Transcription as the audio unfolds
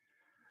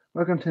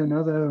Welcome to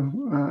another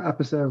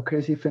episode of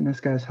Crazy Fitness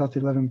Guys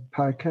Healthy Living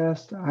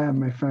Podcast. I have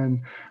my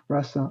friend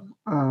Russ, who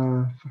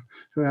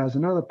has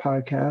another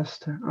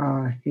podcast.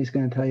 He's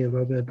going to tell you a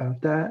little bit about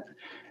that.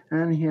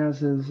 And he has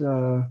he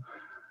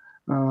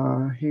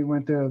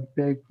went through a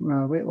big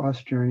weight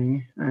loss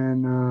journey.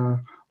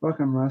 And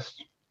welcome, Russ.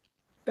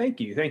 Thank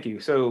you. Thank you.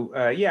 So,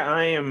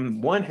 I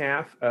am one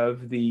half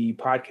of the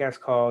podcast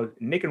called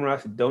Nick and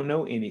Russ Don't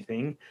Know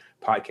Anything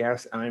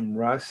podcast. I'm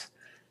Russ.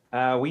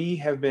 We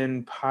have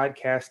been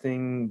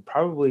podcasting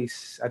probably,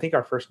 I think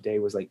our first day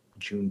was like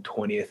June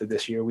 20th of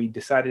this year. We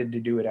decided to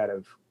do it out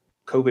of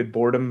COVID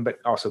boredom, but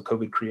also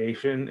COVID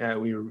creation.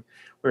 We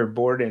were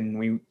bored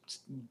and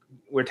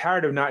we're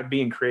tired of not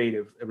being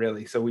creative,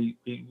 really. So we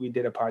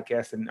did a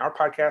podcast, and our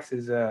podcast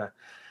is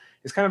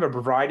it's kind of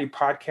a variety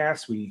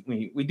podcast.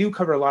 We do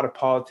cover a lot of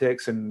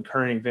politics and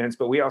current events,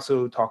 but we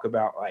also talk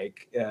about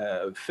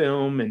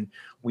film, and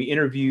we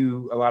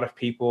interview a lot of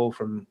people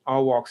from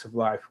all walks of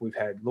life. We've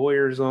had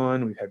lawyers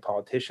on, we've had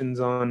politicians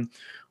on,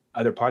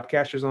 other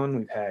podcasters on,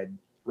 we've had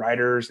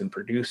writers and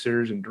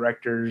producers and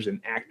directors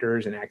and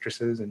actors and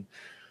actresses, and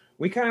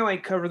we kind of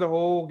like cover the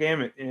whole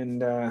gamut.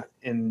 So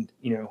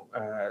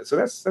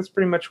that's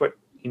pretty much what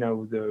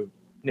the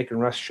Nick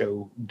and Russ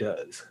show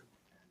does.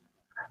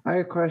 I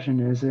have a question.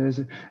 Was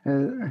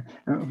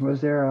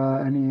there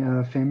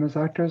any famous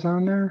actors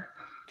on there?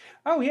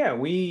 Oh yeah,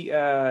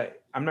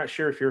 I'm not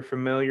sure if you're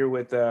familiar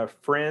with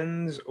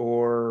Friends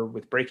or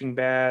with Breaking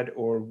Bad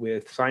or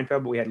with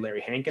Seinfeld, but we had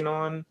Larry Hankin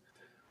on.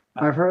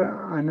 I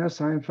know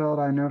Seinfeld.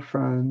 I know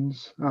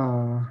Friends.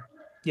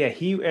 Yeah,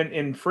 he and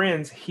in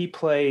Friends he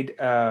played.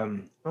 Oh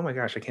my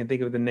gosh, I can't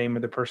think of the name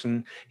of the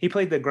person. He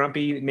played the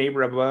grumpy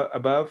neighbor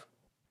above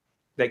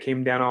that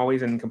came down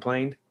always and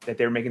complained that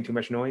they were making too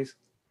much noise.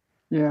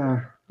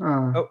 Yeah.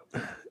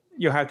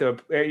 You'll have to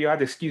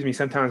excuse me.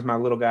 Sometimes my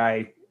little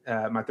guy,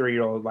 my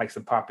 3-year-old, likes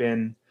to pop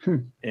in,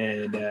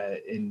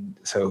 and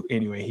so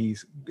anyway,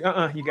 he's you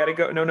got to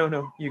go. No,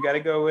 you got to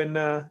go and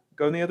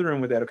go in the other room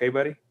with that, okay,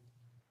 buddy?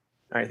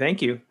 All right,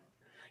 thank you.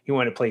 He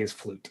wanted to play his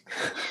flute.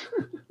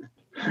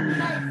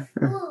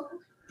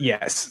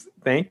 Yes,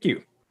 thank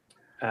you.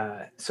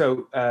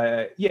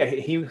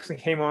 He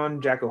came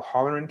on. Jack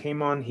O'Halloran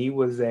came on. He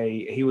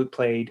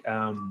played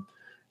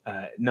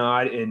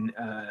Nod in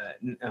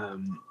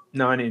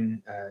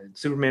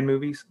Superman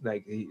movies.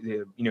 Like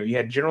you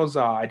had General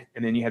Zod,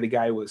 and then you had the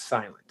guy who was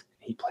silent.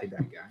 He played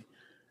that guy.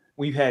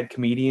 We've had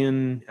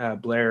comedian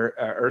Blair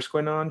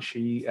Erskine on.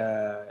 She,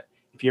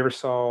 if you ever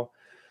saw,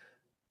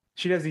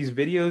 she does these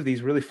videos,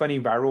 these really funny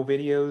viral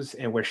videos,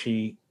 and where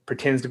she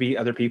pretends to be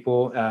other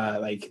people,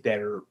 like that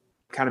are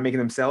kind of making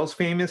themselves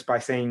famous by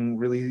saying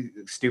really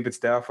stupid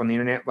stuff on the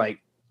internet, like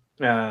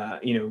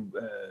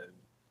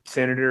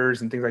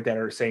senators and things like that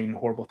are saying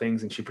horrible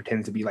things, and she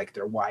pretends to be like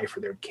their wife or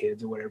their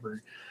kids or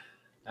whatever.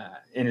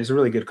 And it's a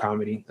really good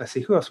comedy. Let's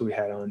see, who else we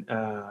had on?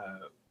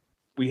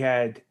 We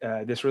had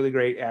this really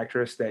great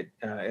actress that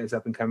is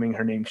up and coming.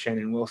 Her name's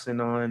Shannon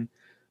Wilson on.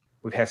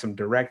 We've had some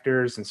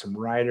directors and some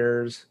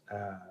writers.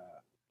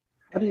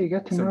 How do you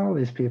get to know all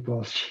these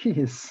people?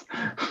 Jeez.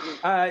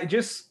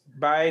 Just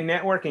by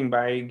networking,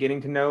 by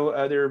getting to know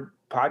other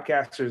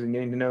podcasters and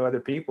getting to know other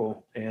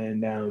people,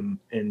 and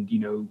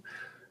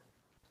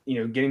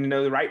getting to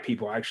know the right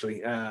people,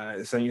 actually.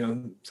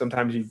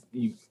 Sometimes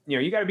you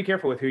got to be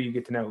careful with who you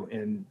get to know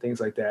and things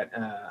like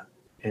that.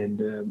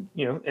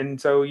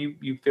 And so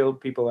you fill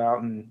people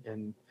out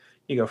and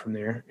you go from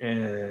there.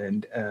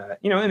 And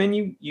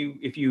then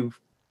if you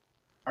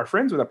are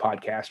friends with a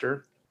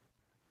podcaster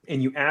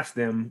and you ask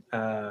them,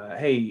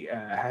 hey,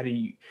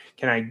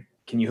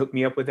 can you hook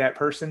me up with that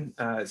person?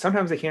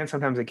 Sometimes they can,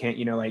 sometimes they can't,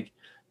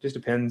 just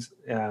depends.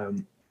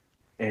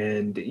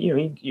 And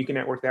you can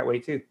network that way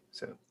too.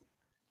 So.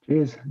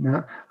 Jeez,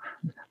 now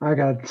I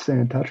got to stay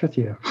in touch with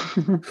you.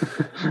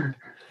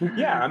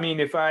 Yeah, I mean,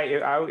 if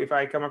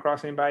I come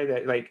across anybody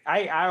that, like,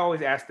 I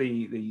always ask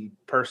the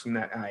person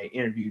that I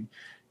interviewed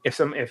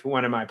if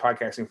one of my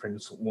podcasting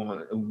friends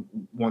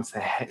wants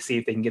to see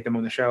if they can get them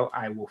on the show,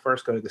 I will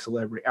first go to the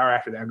celebrity, or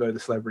after that I'll go to the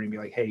celebrity and be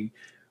like, hey,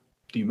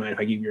 do you mind if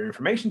I give your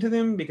information to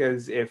them?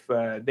 Because if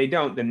they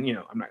don't, then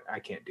I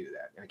can't do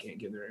that. I can't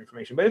give their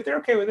information. But if they're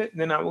okay with it,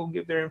 then I will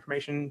give their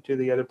information to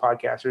the other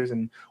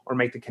podcasters or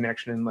make the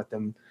connection and let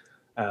them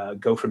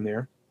go from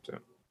there.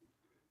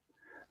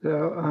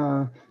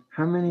 So,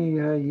 how many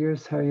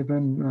years have you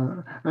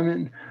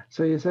been?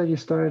 So you said you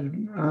started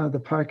the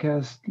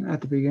podcast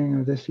at the beginning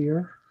of this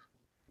year?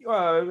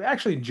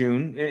 Actually,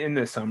 June in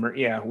the summer.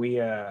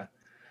 Yeah,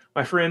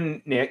 my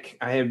friend Nick,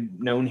 I have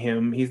known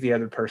him. He's the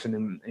other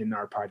person in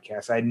our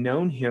podcast. I'd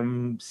known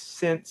him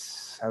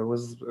since I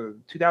was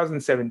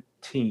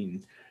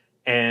 2017.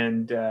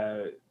 And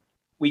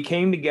we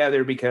came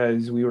together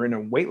because we were in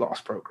a weight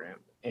loss program.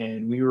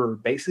 And we were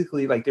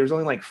basically there's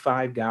only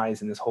 5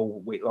 guys in this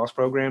whole weight loss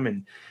program.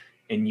 And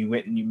you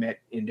went and you met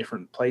in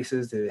different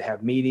places to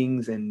have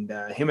meetings. And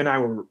him and I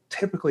were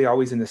typically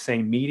always in the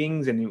same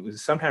meetings. And it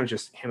was sometimes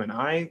just him and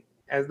I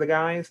as the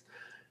guys.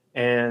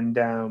 And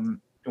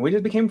we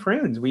just became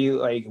friends.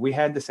 We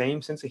had the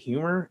same sense of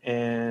humor,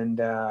 and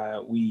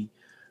we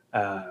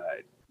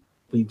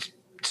we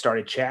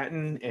started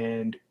chatting,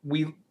 and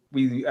we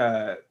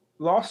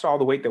lost all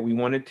the weight that we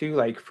wanted to.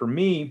 Like for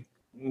me,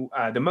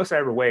 the most I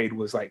ever weighed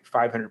was like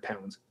 500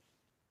 pounds.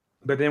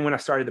 But then when I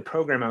started the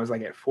program, I was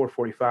like at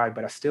 445,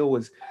 but I still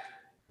was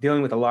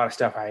dealing with a lot of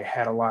stuff. I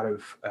had a lot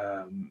of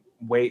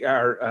weight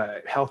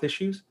or health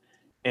issues.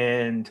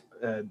 And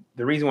the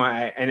reason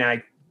why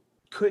I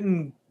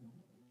couldn't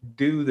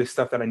do the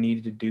stuff that I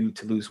needed to do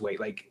to lose weight.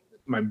 Like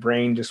my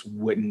brain just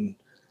wouldn't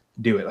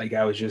do it. Like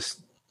I was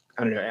just,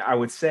 I don't know. I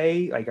would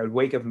say, like, I would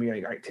wake up and be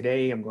like, all right,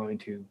 today I'm going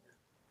to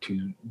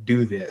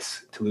do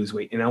this to lose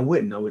weight. And I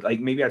wouldn't. I would, like,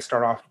 maybe I'd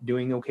start off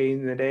doing okay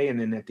in the day, and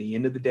then at the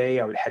end of the day,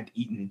 I would have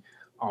eaten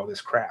all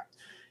this crap.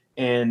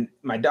 And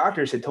my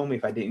doctors had told me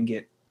if I didn't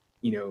get,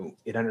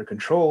 it under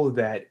control,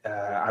 that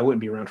I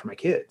wouldn't be around for my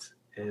kids.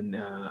 And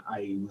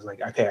I was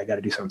like, okay, I got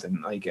to do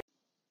something. Like,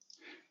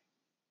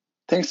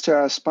 thanks to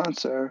our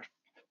sponsor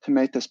to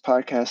make this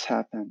podcast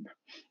happen.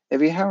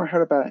 If you haven't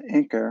heard about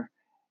Anchor,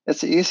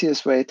 it's the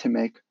easiest way to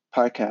make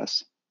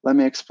podcasts. Let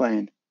me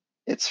explain.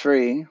 It's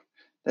free.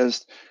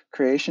 There's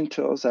creation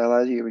tools that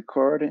allow you to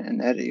record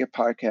and edit your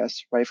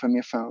podcast right from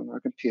your phone or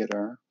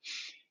computer.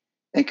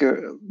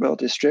 Anchor will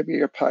distribute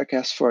your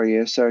podcast for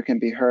you so it can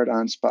be heard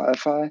on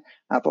Spotify,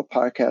 Apple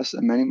Podcasts,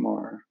 and many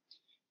more.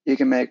 You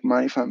can make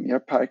money from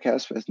your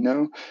podcast with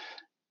no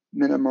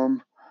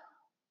minimum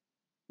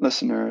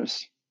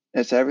listeners.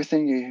 It's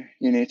everything you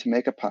need to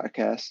make a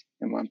podcast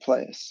in one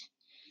place.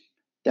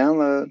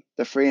 Download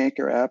the free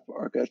Anchor app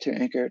or go to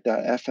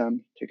anchor.fm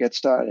to get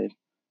started.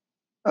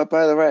 Oh,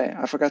 by the way,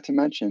 I forgot to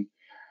mention,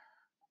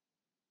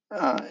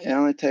 it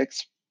only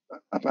takes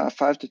about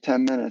 5 to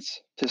 10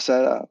 minutes to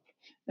set up.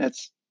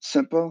 It's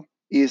simple,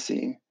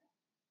 easy,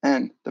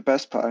 and the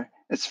best part,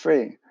 it's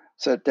free.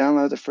 So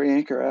download the free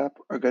Anchor app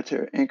or go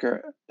to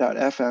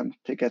anchor.fm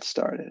to get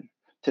started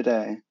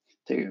today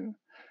to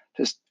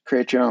just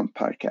create your own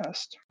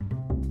podcast.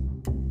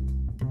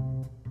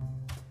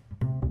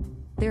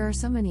 There are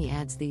so many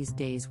ads these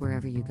days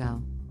wherever you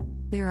go.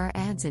 There are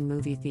ads in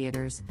movie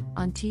theaters,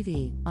 on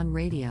TV, on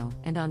radio,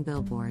 and on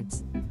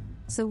billboards.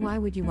 So why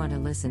would you want to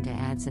listen to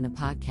ads in a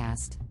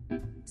podcast?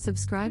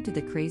 Subscribe to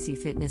the Crazy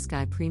Fitness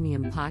Guy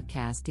Premium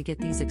Podcast to get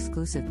these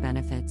exclusive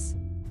benefits.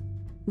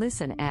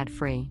 Listen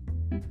ad-free.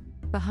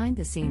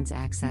 Behind-the-scenes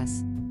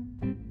access.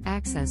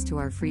 Access to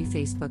our free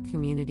Facebook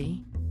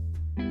community.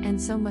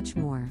 And so much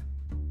more.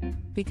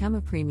 Become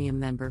a premium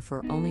member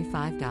for only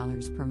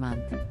 $5 per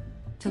month.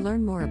 To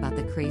learn more about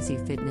the Crazy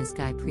Fitness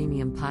Guy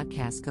Premium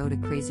Podcast, go to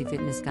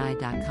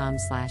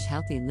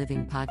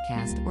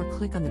crazyfitnessguy.com/healthylivingpodcast or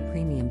click on the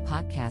Premium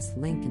Podcast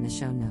link in the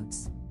show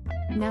notes.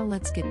 Now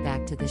let's get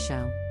back to the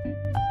show.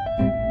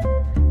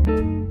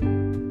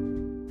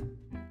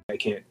 I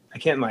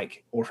can't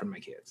like orphan my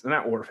kids. They're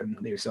not orphan,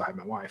 they still have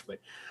my wife, but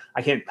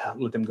I can't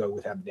let them go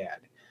without a dad.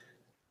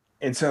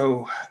 And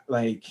so,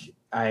 like,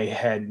 I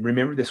had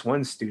remembered this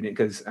one student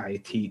because I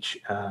teach,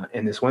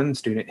 and this one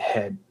student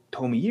had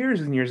told me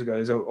years and years ago.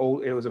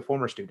 It was a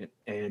former student,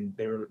 and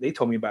they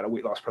told me about a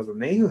weight loss program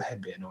they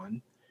had been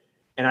on,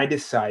 and I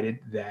decided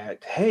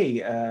that,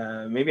 hey,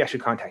 maybe I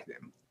should contact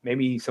them.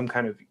 Maybe some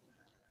kind of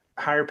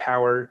higher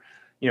power.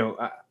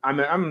 I'm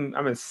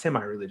a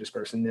semi-religious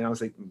person, and I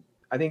was like,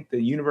 I think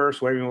the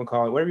universe, whatever you want to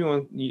call it, whatever you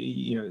want,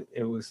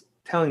 it was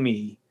telling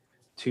me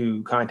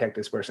to contact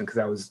this person because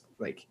I was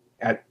like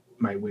at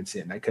my wit's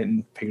end. I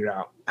couldn't figure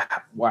out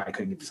why I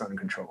couldn't get this under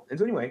control. And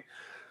so anyway,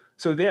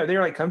 so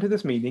they're like, come to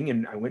this meeting,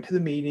 and I went to the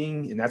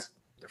meeting, and that's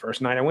the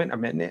first night I went. I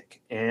met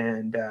Nick,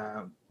 and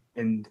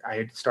I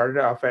had started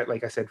off at,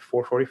 like I said,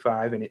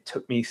 445, and it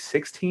took me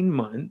 16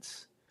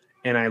 months,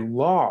 and I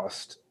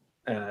lost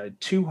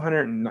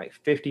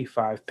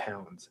 255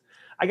 pounds.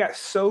 I got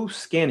so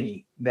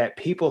skinny that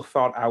people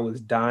thought I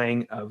was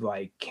dying of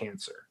like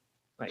cancer.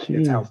 Like, Jeez.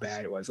 That's how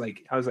bad it was.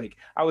 Like,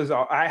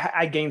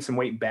 I gained some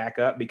weight back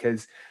up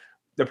because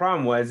the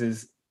problem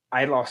is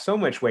I lost so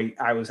much weight,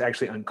 I was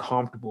actually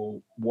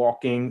uncomfortable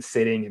walking,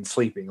 sitting, and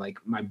sleeping. Like,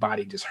 my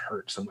body just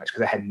hurt so much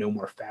because I had no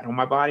more fat on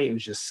my body. It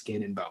was just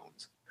skin and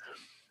bones.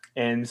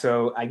 And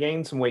so I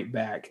gained some weight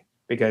back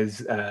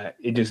because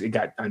it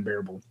got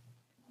unbearable.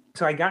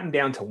 So I gotten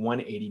down to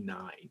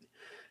 189.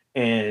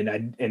 And I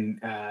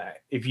don't know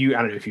if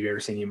you've ever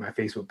seen any of my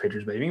Facebook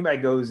pictures, but if anybody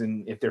goes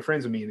and if they're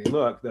friends with me and they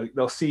look,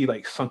 they'll see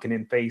like sunken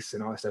in face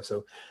and all that stuff.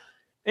 So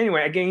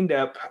anyway, I gained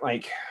up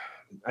like,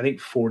 I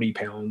think 40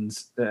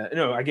 pounds.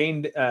 I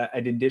gained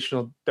an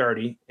additional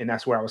 30, and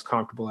that's where I was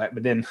comfortable at.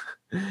 But then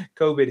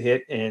COVID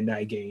hit, and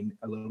I gained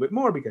a little bit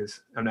more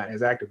because I'm not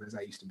as active as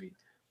I used to be.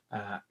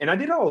 And I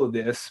did all of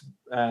this,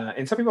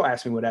 and some people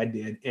asked me what I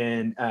did,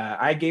 and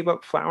I gave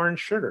up flour and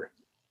sugar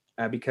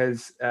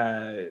because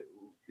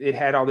it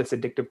had all this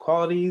addictive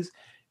qualities.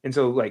 And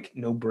so, like,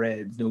 no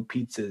breads, no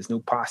pizzas,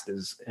 no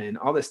pastas, and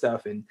all this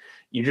stuff. And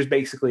you're just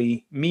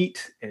basically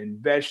meat and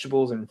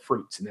vegetables and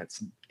fruits, and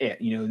that's it.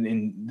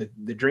 And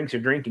the drinks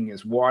you're drinking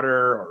is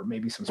water or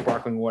maybe some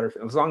sparkling water,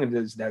 as long as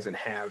it doesn't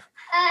have.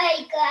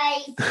 Hi,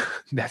 guys.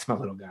 That's my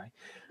little guy.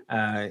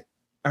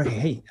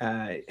 Okay,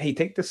 hey,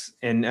 take this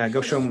and go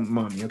show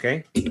mommy,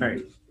 okay? All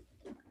right.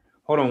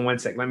 Hold on one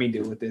sec. Let me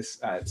deal with this.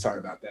 Sorry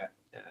about that.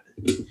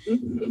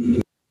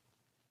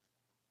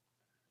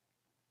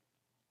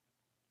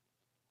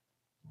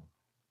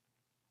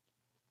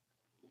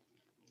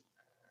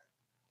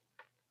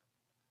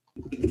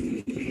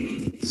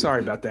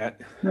 Sorry about that.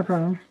 No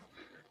problem.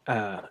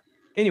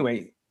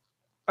 Anyway,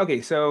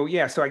 okay, so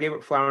I gave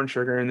up flour and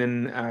sugar, and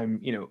then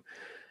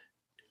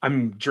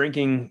I'm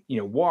drinking,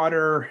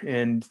 water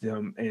and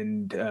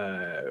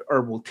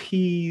herbal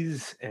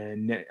teas,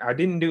 and I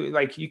didn't do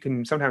like you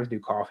can sometimes do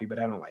coffee, but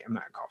I'm not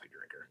a coffee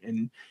drinker.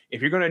 And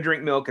if you're going to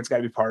drink milk, it's got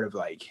to be part of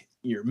like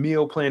your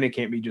meal plan. It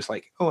can't be just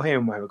like, oh, hey,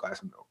 I'm gonna have a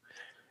glass of milk.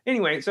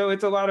 Anyway, so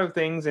it's a lot of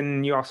things,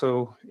 and you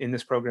also in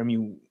this program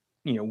you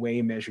weigh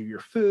and measure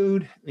your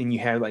food, and you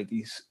have like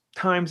these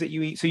times that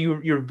you eat. So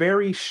you're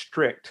very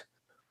strict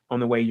on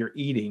the way you're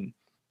eating.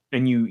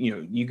 And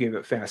you give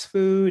up fast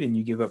food, and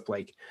you give up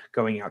like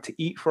going out to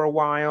eat for a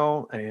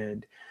while,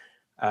 and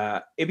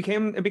it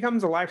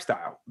becomes a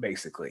lifestyle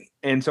basically.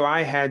 And so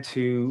I had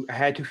to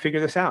figure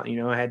this out.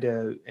 I had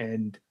to,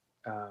 and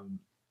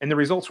the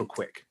results were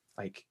quick.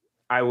 Like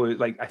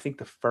I think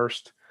the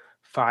first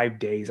 5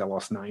 days I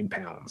lost 9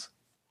 pounds.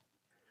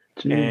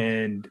 Jeez.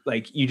 And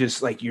like you're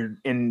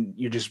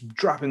just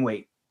dropping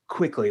weight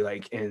quickly.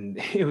 Like, and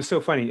it was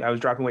so funny. I was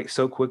dropping weight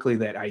so quickly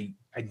that I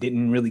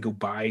didn't really go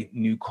buy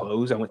new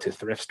clothes. I went to a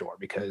thrift store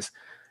because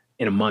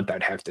in a month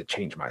I'd have to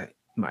change my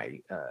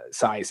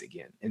size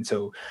again. And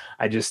so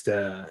I just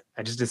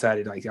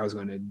decided like I was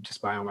going to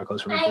just buy all my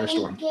clothes from a thrift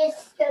store. Get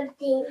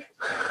something.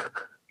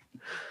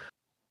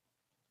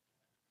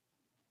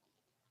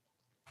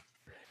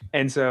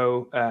 And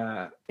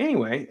so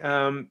anyway,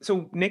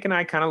 so Nick and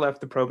I kind of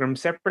left the program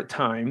separate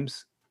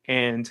times,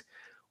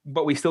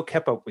 but we still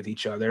kept up with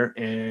each other,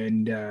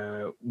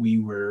 and we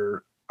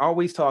were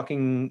always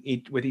talking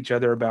with each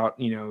other about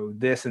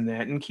this and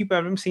that, and keep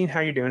up. I'm seeing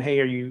how you're doing.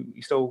 Hey, are you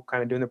still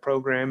kind of doing the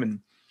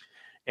program?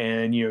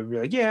 And you're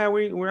like, yeah,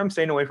 I'm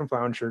staying away from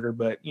flour and sugar,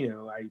 but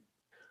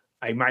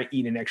I might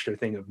eat an extra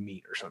thing of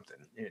meat or something,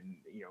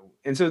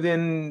 and so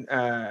then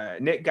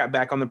Nick got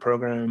back on the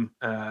program,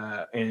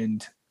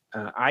 and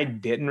I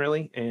didn't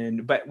really,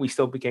 but we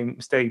still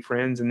stayed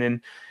friends, and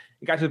then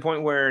it got to the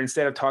point where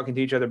instead of talking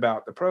to each other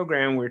about the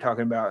program, we were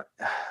talking about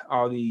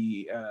all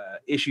the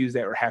issues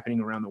that were happening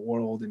around the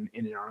world and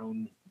in our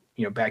own,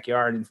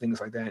 backyard and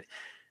things like that.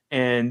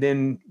 And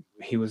then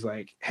he was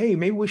like, hey,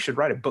 maybe we should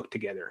write a book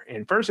together.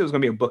 And first it was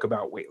going to be a book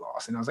about weight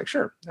loss. And I was like,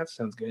 sure, that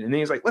sounds good. And then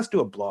he was like, let's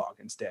do a blog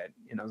instead.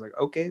 And I was like,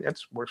 okay, that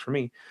works for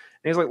me. And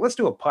he was like, let's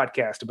do a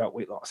podcast about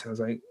weight loss. And I was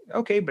like,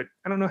 okay, but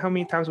I don't know how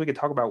many times we could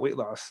talk about weight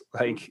loss,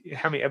 like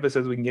how many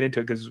episodes we can get into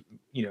it, because,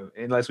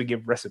 unless we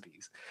give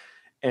recipes.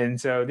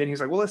 And so then he's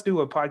like, well, let's do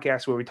a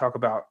podcast where we talk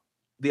about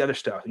the other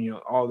stuff,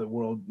 all the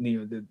world,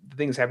 the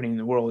things happening in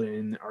the world and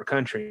in our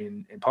country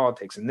and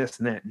politics and this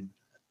and that. And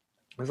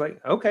I was like,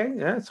 okay,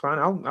 yeah, that's fine.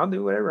 I'll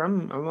do whatever.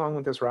 I'm along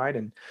with this ride.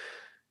 And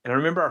I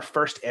remember our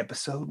first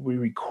episode we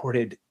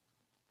recorded.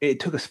 It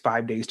took us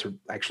 5 days to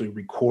actually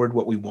record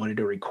what we wanted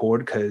to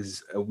record,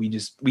 because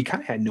we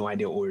kind of had no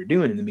idea what we were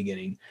doing in the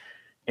beginning.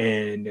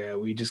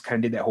 And we just kind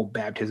of did that whole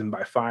baptism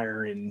by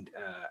fire. And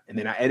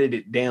then I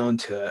edited it down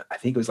to, I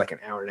think it was like an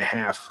hour and a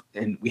half.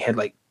 And we had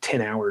like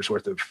 10 hours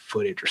worth of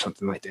footage or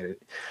something like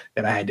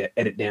that I had to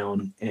edit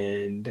down.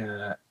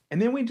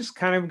 And then we just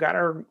kind of got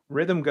our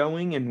rhythm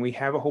going, and we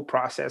have a whole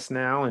process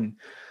now. And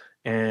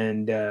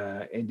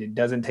it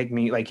doesn't take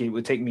me, like it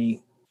would take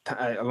me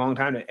a long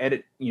time to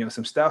edit,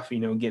 some stuff,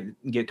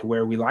 get to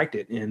where we liked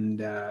it. And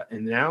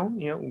now,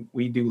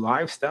 we do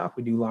live stuff.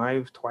 We do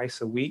live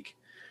twice a week.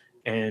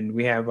 And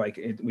we have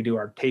we do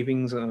our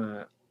tapings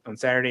on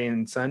Saturday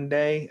and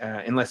Sunday,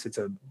 unless it's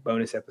a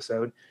bonus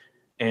episode.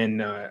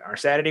 And our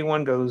Saturday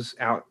one goes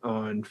out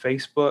on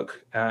Facebook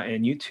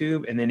and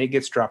YouTube, and then it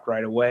gets dropped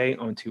right away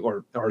onto,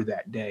 or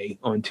that day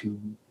onto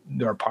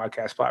our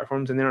podcast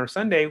platforms. And then our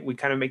Sunday, we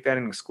kind of make that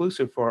an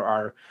exclusive for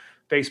our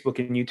Facebook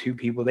and YouTube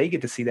people. They get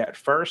to see that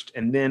first.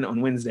 And then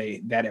on Wednesday,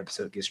 that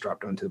episode gets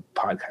dropped onto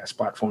podcast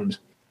platforms.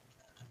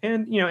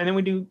 And, and then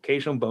we do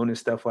occasional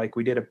bonus stuff. Like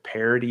we did a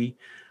parody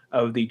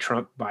of the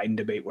Trump-Biden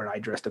debate where I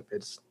dressed up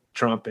as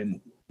Trump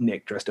and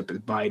Nick dressed up as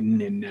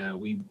Biden,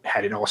 and we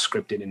had it all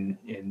scripted, and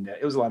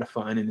it was a lot of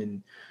fun. And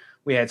then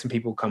we had some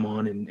people come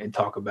on and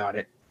talk about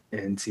it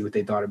and see what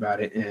they thought about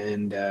it.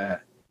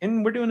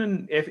 And we're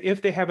doing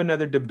if they have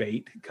another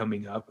debate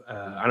coming up,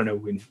 I don't know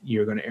when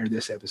you're going to air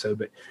this episode,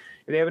 but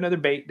if they have another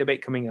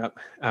debate coming up,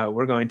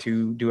 we're going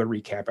to do a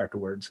recap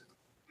afterwards.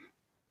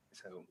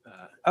 So,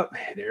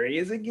 there he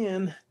is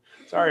again.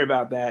 Sorry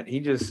about that.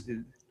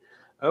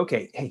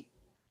 Okay. Hey.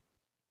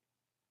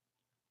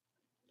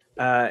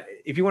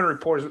 If you want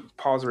to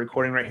pause the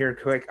recording right here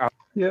quick.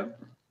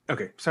 Yep.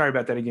 Okay. Sorry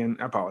about that again.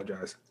 I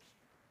apologize.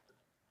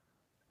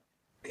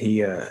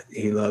 He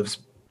loves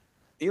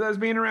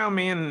being around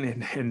me,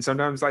 and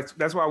sometimes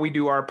that's why we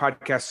do our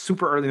podcast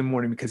super early in the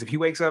morning, because if he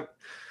wakes up,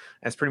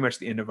 that's pretty much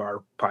the end of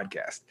our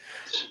podcast.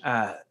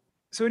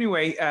 So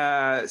anyway,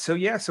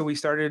 so we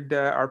started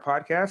our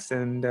podcast,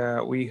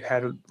 and we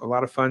had a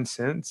lot of fun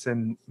since,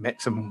 and met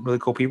some really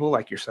cool people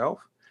like yourself.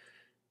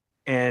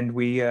 and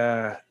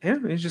we're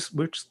just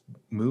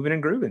moving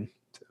and grooving.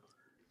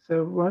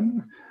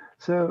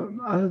 So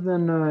other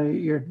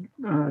than your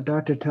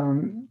doctor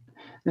telling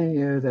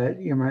you that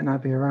you might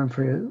not be around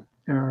for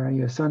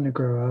your son to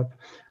grow up,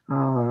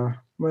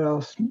 what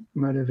else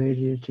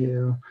motivated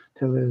you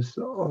to lose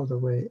all the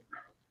weight?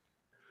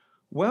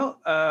 Well,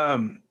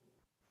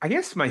 I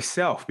guess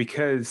myself,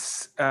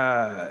 because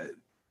I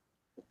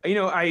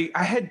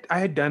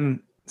had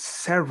done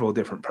several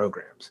different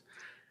programs,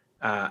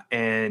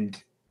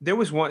 and there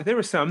was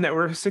some that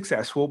were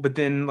successful, but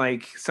then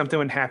like something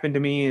would happen to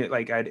me,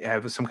 like I'd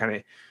have some kind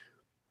of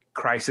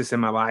crisis in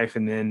my life,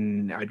 and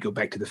then I'd go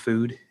back to the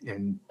food,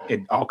 and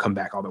it'd all come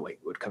back. All the weight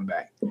would come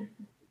back.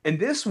 And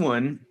this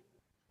one,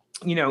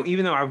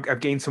 even though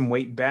I've gained some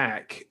weight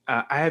back,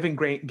 I haven't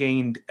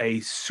gained a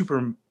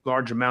super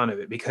large amount of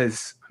it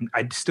because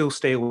I'd still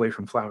stay away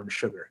from flour and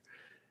sugar.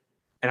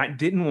 And I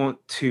didn't want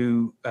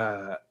to.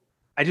 I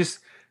just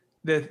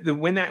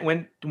when I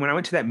went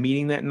to that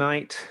meeting that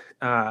night,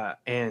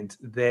 and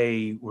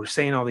they were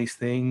saying all these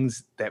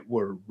things that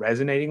were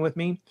resonating with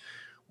me.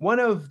 One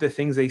of the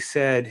things they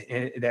said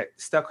that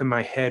stuck in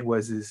my head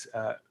was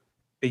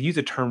they use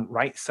the term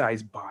right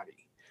size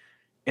body.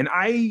 And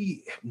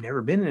I have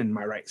never been in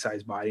my right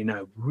size body, and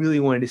I really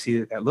wanted to see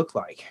what that looked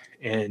like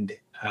and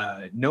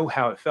know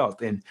how it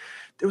felt. And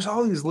there was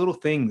all these little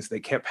things that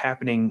kept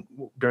happening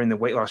during the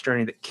weight loss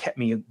journey that kept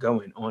me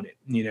going on it.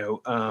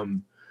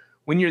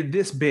 When you're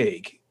this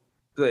big,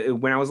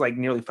 when I was like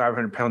nearly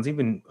 500 pounds,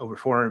 even over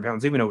 400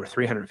 pounds, even over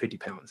 350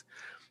 pounds,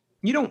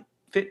 you don't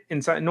fit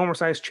inside normal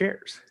sized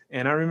chairs.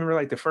 And I remember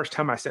like the first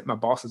time I sat in my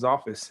boss's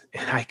office,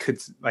 and I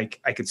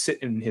could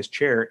sit in his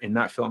chair and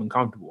not feel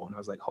uncomfortable. And I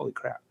was like, holy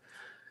crap.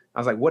 I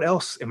was like, what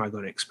else am I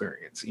going to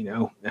experience? Being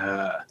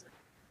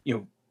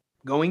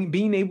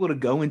able to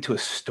go into a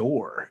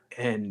store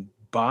and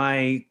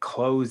buy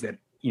clothes that,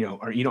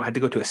 or you don't have to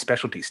go to a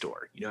specialty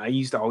store. I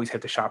used to always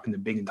have to shop in the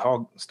big and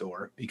tall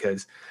store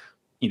because,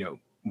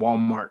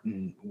 Walmart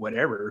and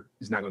whatever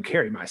is not going to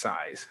carry my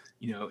size,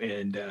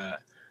 and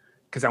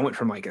because I went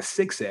from like a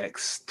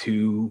 6X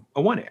to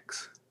a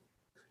 1X.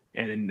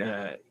 And,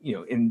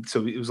 and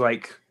so it was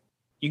like,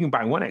 you can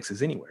buy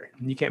 1Xs anywhere.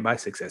 You can't buy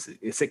 6Xs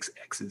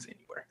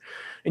anywhere.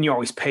 And you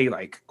always pay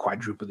like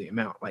quadruple the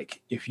amount.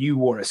 Like if you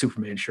wore a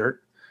Superman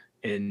shirt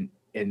and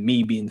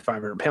me being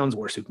 500 pounds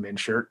wore a Superman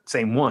shirt,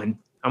 same one,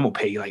 I'm going to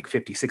pay like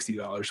 $50,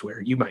 $60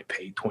 where you might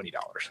pay $20.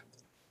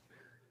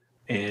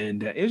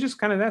 And it was just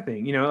kind of that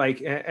thing,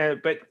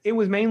 but it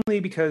was mainly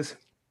because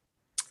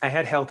I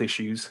had health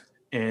issues,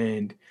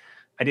 and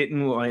I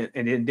didn't want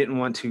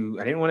to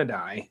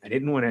die. I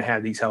didn't want to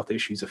have these health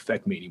issues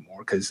affect me anymore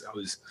because I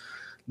was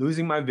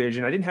losing my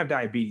vision. I didn't have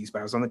diabetes, but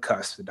I was on the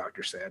cusp, the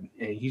doctor said.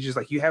 And he's just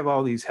like, you have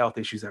all these health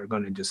issues that are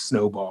going to just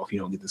snowball if you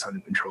don't get this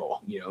under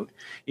control. Even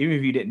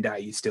if you didn't die,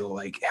 you still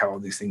like have all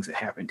these things that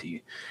happen to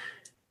you.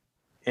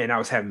 And I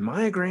was having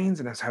migraines,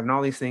 and I was having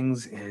all these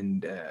things,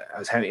 and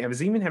I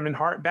was even having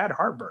bad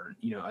heartburn,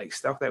 like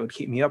stuff that would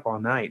keep me up all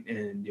night,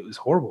 and it was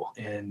horrible.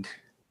 And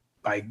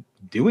by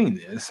doing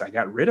this, I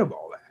got rid of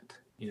all that,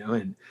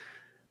 and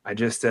I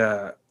just,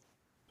 I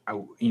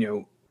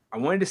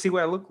wanted to see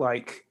what I looked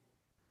like,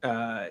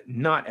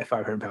 not at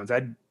 500 pounds.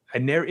 I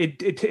never,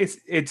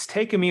 it's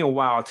taken me a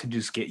while to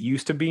just get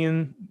used to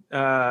being,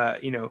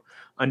 under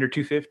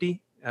 250.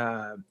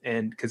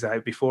 And cause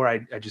I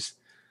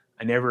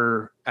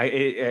never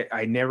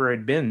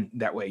had been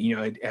that way.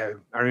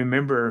 I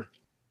remember,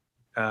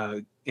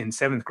 in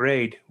 7th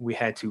grade, we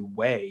had to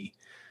weigh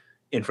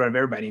in front of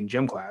everybody in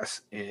gym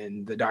class,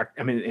 and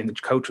and the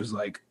coach was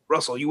like,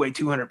 Russell, you weigh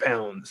 200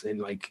 pounds.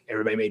 And like,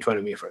 everybody made fun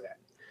of me for that.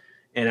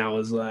 And I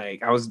was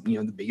like,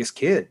 the biggest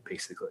kid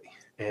basically.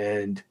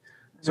 And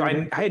so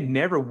I had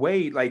never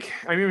weighed, like,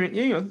 I remember,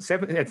 in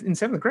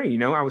 7th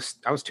grade, I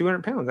was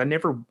 200 pounds. I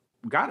never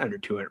got under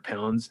 200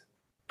 pounds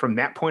from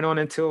that point on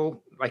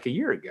until like a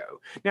year ago.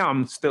 Now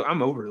I'm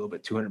over a little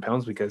bit 200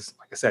 pounds because,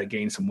 like I said, I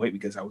gained some weight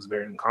because I was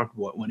very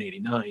uncomfortable at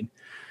 189.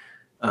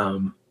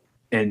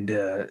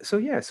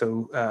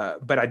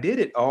 But I did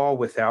it all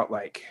without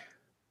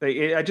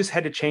I just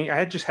had to change. I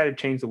had to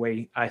change the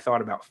way I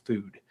thought about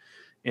food.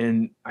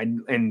 And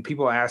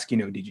people ask,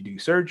 did you do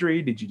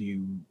surgery? Did you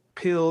do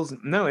pills?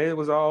 No, it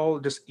was all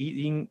just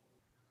eating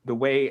the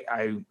way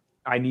I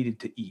needed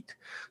to eat.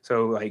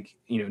 So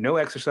no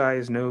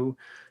exercise, no,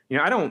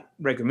 I don't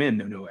recommend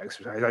no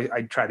exercise.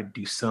 I try to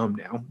do some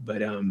now,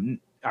 but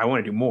I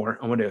want to do more.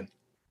 I want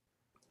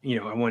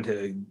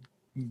to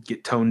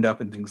get toned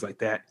up and things like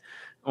that.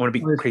 I want to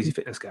be a crazy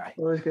fitness guy.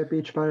 Always get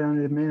Beachbody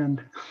on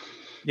demand.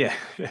 Yeah,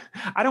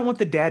 I don't want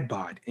the dad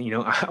bod.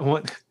 I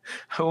want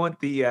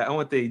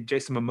the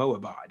Jason Momoa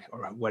bod,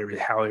 or whatever,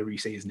 however you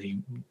say his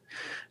name.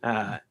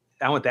 I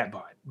want that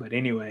bod. But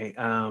anyway,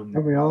 are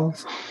we all?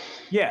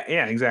 Yeah,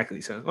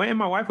 exactly. So, and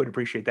my wife would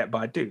appreciate that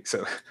bod too.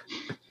 So,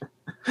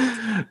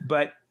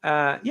 but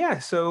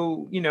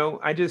so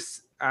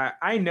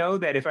I know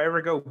that if I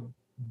ever go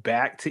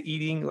back to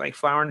eating like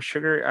flour and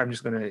sugar,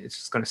 it's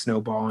just gonna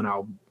snowball, and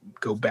I'll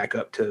go back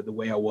up to the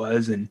way I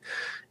was, and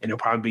it'll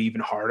probably be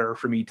even harder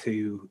for me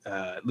to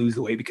lose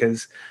the weight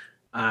because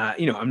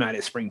I'm not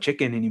a spring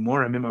chicken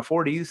anymore. I'm in my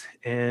 40s,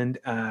 and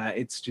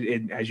as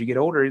you get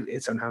older,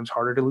 it's sometimes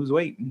harder to lose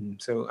weight.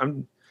 And so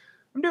I'm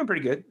doing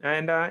pretty good.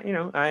 And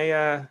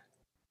I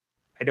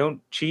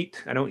don't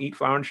cheat. I don't eat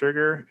flour and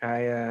sugar.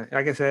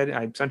 Like I said,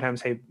 I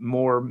sometimes have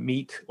more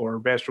meat or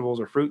vegetables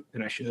or fruit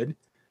than I should.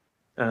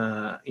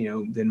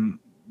 Then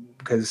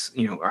because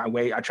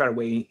I try to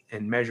weigh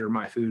and measure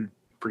my food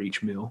for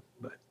each meal,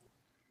 but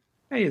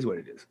it is what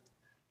it is.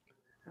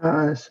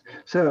 I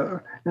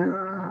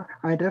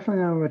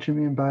definitely know what you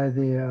mean by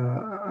the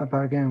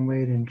about getting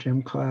weight in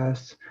gym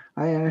class.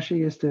 I actually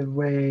used to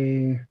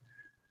weigh.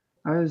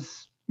 I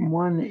was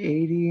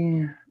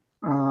 180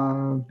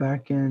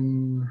 back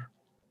in,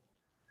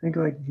 I think,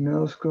 like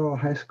middle school,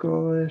 high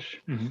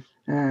school-ish. Mm-hmm.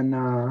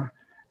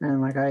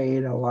 And like I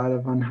ate a lot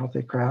of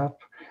unhealthy crap.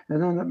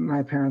 And then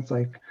my parents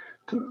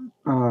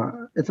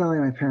it's not like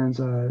my parents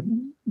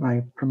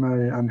like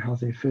promoted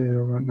unhealthy food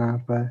or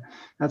whatnot, but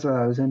that's what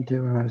I was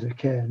into when I was a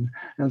kid. And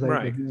I was like,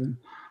 Right.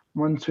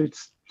 one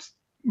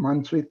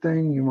sweet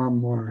thing, you want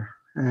more.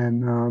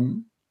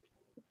 And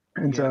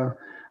so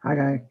I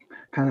got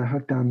kind of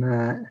hooked on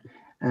that.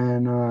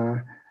 And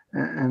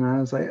I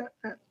was like,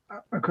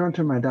 according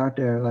to my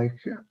doctor, like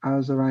I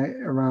was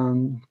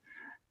around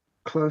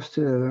close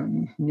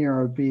to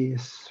near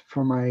obese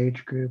for my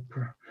age group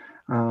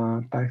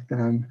back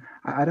then.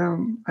 I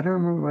don't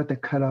remember what the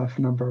cutoff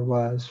number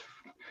was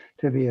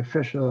to be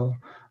official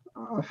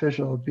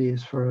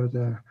obese for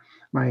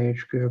my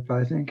age group.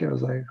 I think it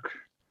was like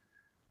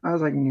I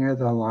was like near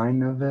the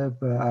line of it,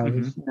 but I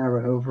was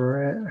never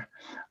over it,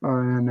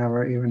 or I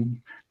never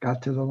even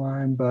got to the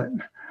line. But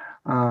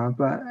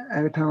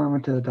every time I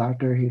went to the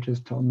doctor, he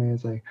just told me,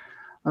 it's like,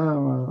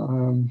 oh,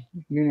 well,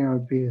 you're near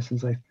obese. And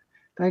it's like,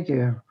 thank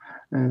you.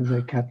 And it's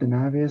like, Captain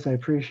Obvious, I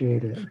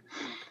appreciate it.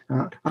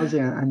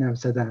 Obviously, I never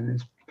said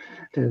that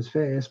to his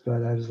face,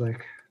 but I was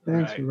like,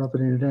 thanks for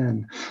rubbing it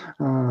in.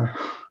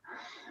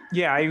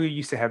 Yeah, I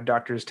used to have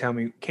doctors tell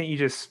me, can't you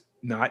just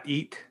not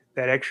eat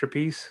that extra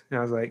piece? And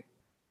I was like,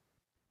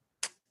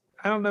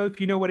 I don't know if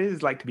you know what it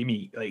is like to be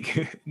me.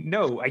 Like,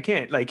 no, I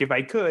can't. Like, if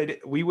I could,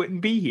 we wouldn't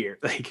be here.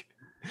 Like,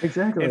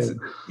 exactly.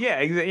 Yeah.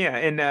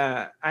 And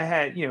I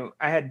had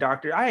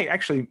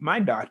my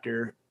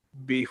doctor,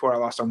 before I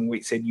lost all my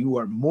weight, said you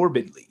are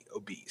morbidly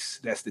obese.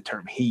 That's the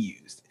term he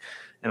used.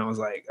 And I was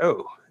like,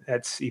 oh,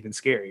 that's even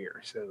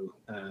scarier. So,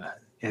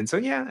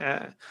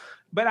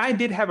 but I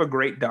did have a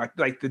great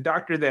doctor. Like the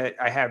doctor that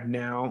I have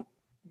now,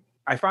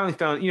 I finally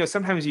found,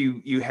 sometimes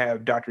you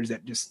have doctors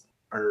that just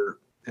are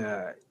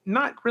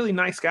not really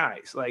nice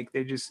guys. Like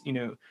they just,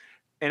 and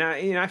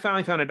I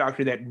finally found a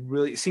doctor that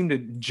really seemed to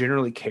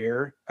generally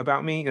care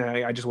about me. And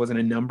I just wasn't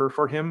a number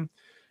for him.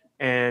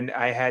 And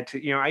I had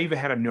to, I even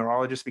had a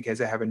neurologist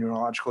because I have a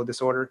neurological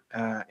disorder.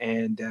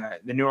 And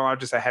the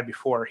neurologist I had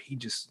before, he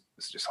just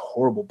was just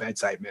horrible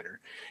bedside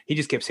manner. He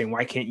just kept saying,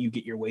 why can't you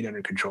get your weight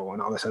under control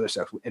and all this other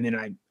stuff? And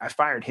then I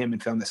fired him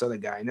and found this other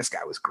guy. And this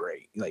guy was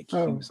great. Like, he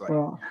was like,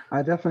 well,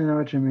 I definitely know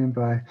what you mean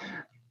by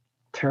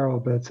terrible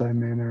bedside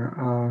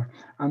manner.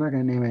 I'm not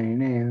going to name any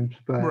names,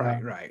 but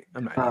right.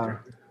 I'm not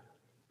either.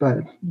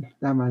 But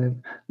that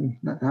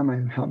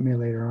might help me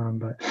later on.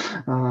 But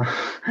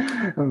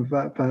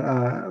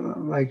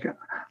like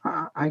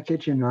I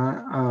kid you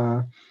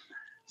not.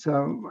 So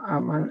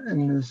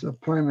in this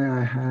appointment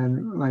I had,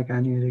 like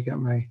I needed to get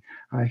my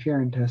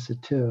hearing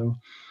tested too,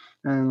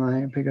 and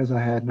like because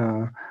I had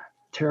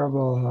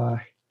terrible.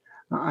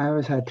 I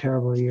always had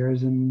terrible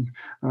ears, and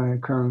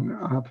growing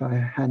up, I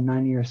had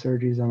 9-year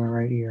surgeries on my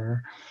right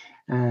ear,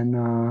 and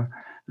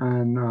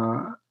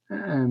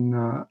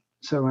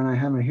so when I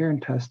had my hearing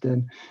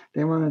tested,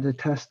 they wanted to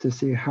test to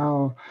see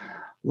how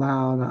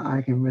loud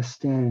I can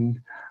withstand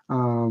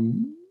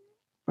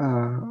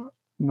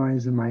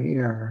noise in my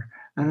ear.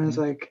 And I was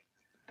like,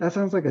 that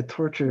sounds like a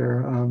torture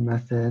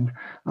method.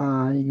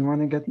 You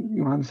want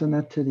to send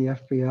that to the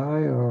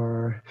FBI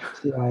or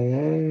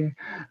CIA?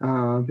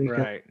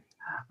 Because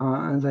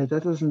I was like,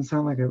 that doesn't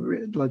sound like a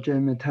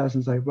legitimate test.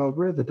 And it's like, well,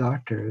 we're the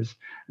doctors.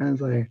 And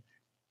it's like,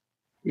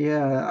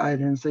 yeah, I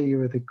didn't say you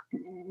were the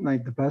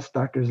best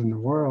doctors in the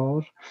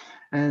world.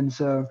 And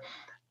so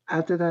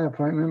after that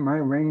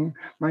appointment,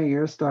 my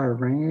ears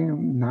started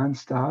ringing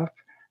nonstop.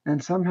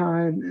 And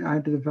somehow I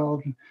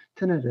developed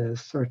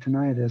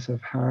tinnitus,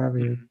 of however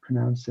you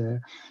pronounce it.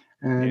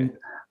 And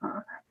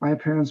my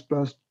parents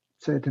both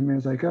said to me,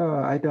 it's like,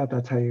 oh, I thought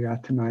that's how you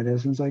got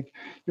tinnitus. And it's like,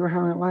 you were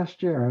having it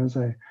last year. I was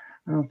like,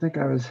 I don't think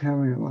I was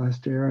having it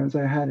last year.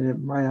 I had it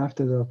right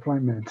after the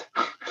appointment.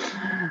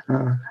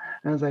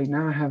 I was like,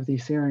 now I have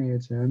these hearing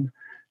aids in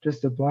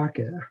just to block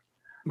it.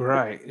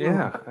 Right.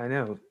 Yeah, I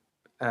know.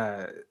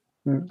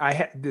 I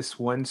had this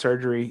one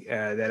surgery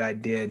that I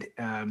did.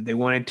 They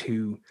wanted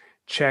to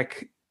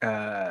check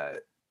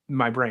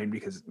my brain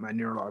because my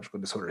neurological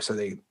disorder. So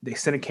they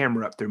sent a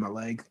camera up through my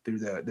leg, through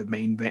the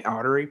main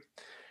artery.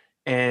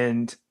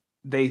 And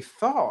they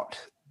thought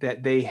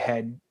that they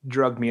had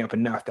drugged me up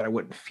enough that I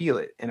wouldn't feel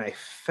it. And I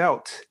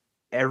felt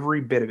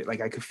every bit of it.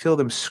 Like I could feel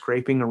them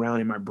scraping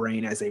around in my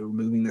brain as they were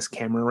moving this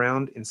camera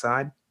around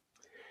inside.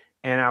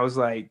 And I was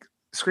like,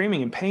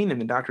 screaming in pain, and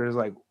the doctor is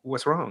like,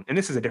 "What's wrong?" And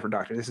this is a different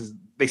doctor.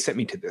 They sent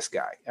me to this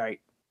guy, right?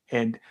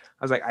 And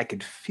I was like, "I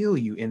could feel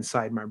you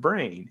inside my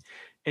brain."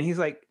 And he's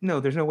like, "No,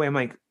 there's no way." I'm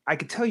like, "I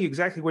could tell you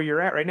exactly where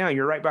you're at right now.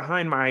 You're right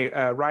behind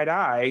my right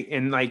eye,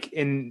 and like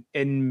in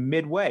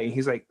midway."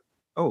 He's like,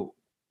 "Oh,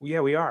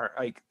 yeah, we are.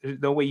 Like, there's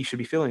no way you should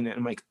be feeling that."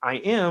 I'm like, "I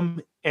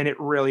am, and it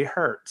really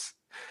hurts."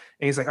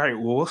 And he's like, "All right,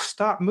 well, we'll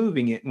stop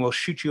moving it, and we'll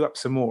shoot you up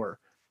some more."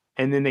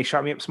 And then they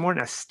shot me up some more,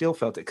 and I still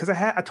felt it because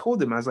I told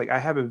them, I was like, I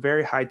have a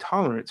very high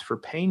tolerance for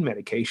pain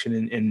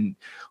medication and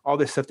all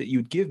this stuff that you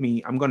would give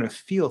me. I'm going to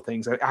feel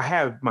things. I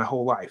have my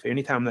whole life.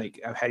 Anytime like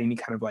I've had any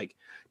kind of like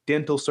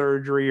dental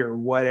surgery or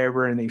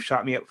whatever, and they've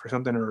shot me up for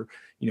something, or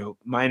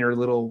minor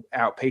little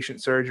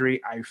outpatient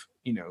surgery, I've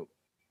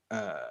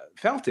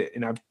felt it,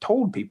 and I've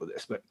told people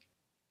this. But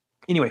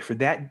anyway,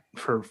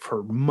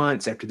 for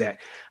months after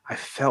that, I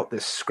felt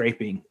this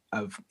scraping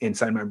of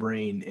inside my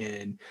brain,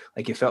 and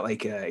like it felt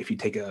like if you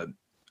take a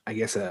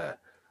razor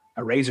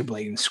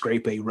blade and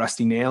scrape a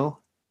rusty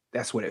nail,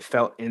 that's what it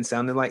felt and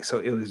sounded like. So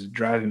it was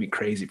driving me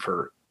crazy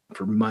for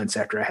months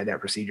after I had that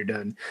procedure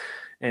done.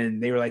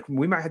 And they were like,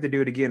 "We might have to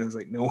do it again." I was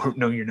like, "No,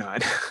 you're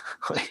not.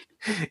 Like,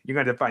 you're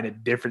going to find a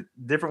different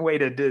way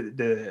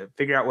to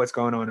figure out what's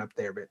going on up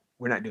there, but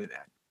we're not doing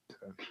that."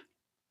 So.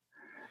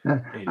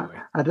 Anyway.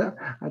 I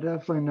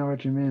definitely know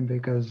what you mean,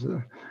 because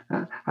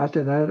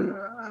after that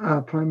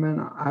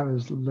appointment, I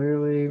was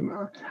literally,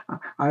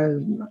 I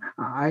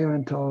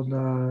even told,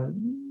 I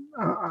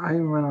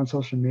even went on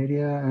social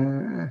media,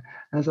 and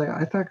I was like,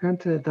 I thought going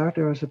to the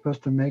doctor was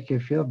supposed to make you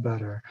feel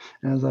better.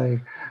 And I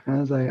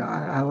was like,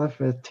 I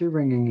left with 2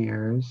 ringing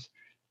ears,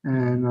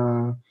 and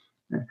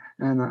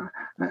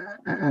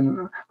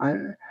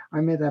I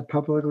made that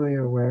publicly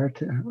aware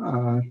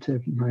to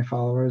my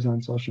followers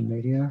on social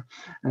media,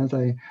 and it's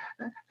like,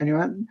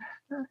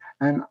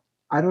 and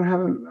I don't have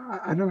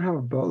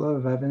a boatload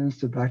of evidence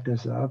to back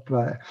this up,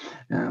 but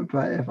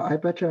if I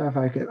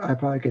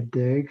probably could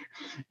dig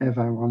if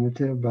I wanted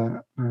to,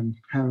 but I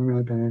haven't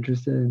really been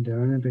interested in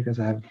doing it because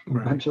I have a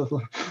bunch of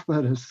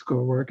load of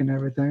schoolwork and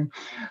everything,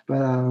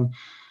 but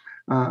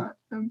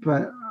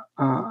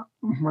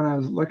when I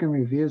was looking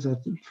reviews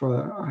of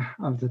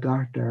the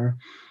doctor,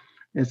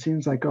 it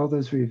seems like all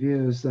those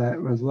reviews that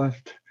was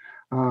left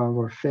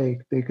were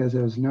fake, because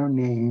there was no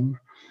name,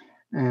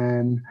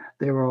 and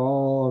they were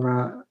all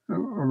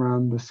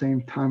around the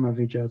same time of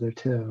each other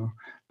too,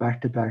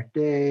 back-to-back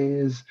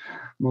days,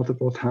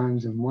 multiple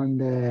times in one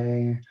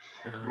day,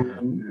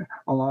 and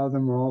a lot of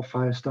them were all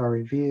 5-star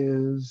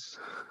reviews,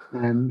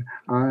 and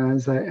I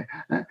was like,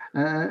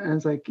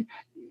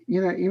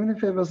 even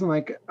if it wasn't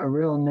like a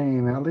real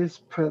name, at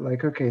least put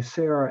like, okay,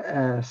 Sarah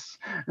S,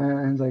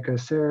 and it's like a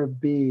Sarah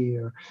B,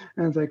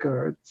 and it's like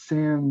a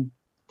Sam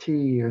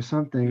T or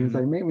something. Mm-hmm. It's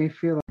like, make me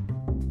feel like.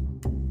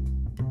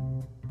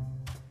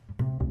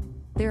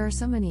 There are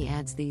so many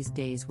ads these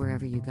days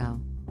wherever you go.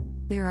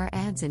 There are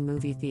ads in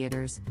movie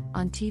theaters,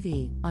 on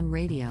TV, on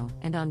radio,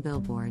 and on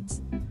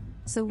billboards.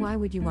 So why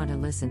would you want to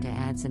listen to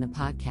ads in a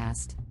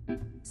podcast?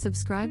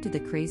 Subscribe to the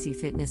Crazy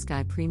Fitness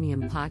Guy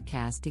Premium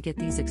Podcast to get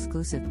these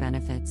exclusive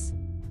benefits.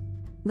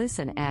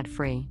 Listen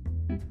ad-free.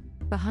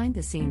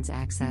 Behind-the-scenes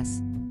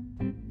access.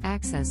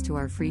 Access to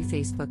our free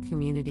Facebook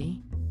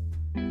community.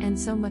 And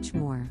so much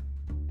more.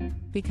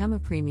 Become a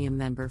premium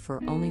member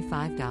for only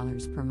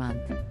 $5 per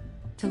month.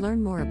 To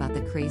learn more about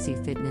the Crazy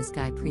Fitness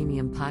Guy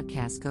Premium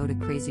Podcast, go to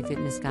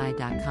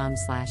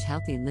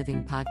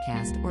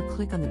crazyfitnessguy.com/healthylivingpodcast or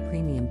click on the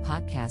Premium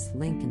Podcast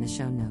link in the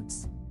show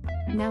notes.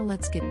 Now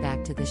let's get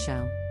back to the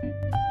show.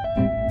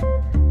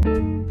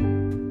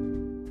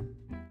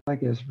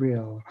 Like it's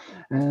real,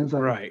 and it's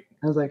like, right.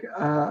 I was like,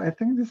 I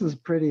think this is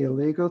pretty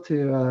illegal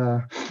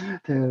to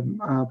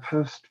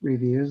post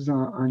reviews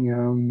on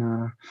your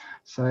own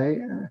site,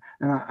 and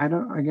I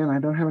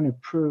don't have any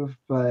proof,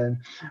 but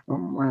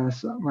when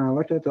I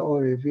looked at the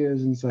old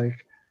reviews, and it's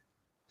like,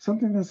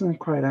 something doesn't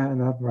quite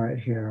add up right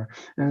here.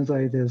 And it's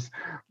like there's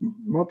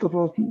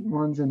multiple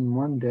ones in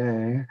one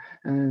day,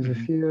 and there's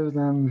a few of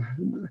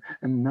them,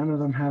 and none of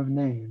them have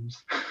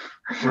names.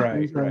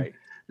 Right, so right.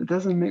 It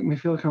doesn't make me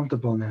feel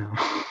comfortable now.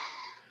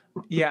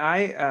 Yeah,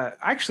 I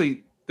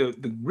actually,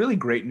 the really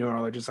great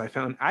neurologist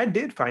I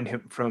did find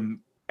him from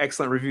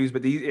excellent reviews,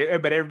 but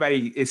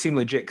everybody, it seemed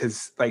legit,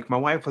 because like my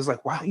wife was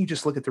like, "Why don't you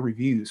just look at the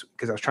reviews?"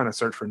 Because I was trying to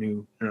search for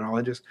new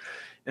neurologists,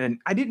 and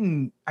I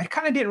kind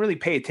of didn't really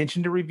pay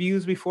attention to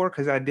reviews before,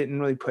 because I didn't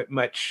really put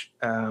much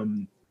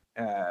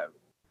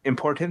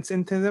importance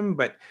into them.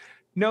 But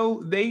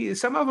no,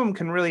 some of them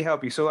can really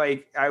help you. So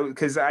like I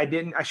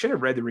should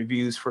have read the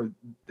reviews for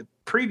the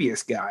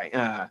previous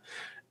guy.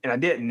 And I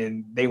didn't,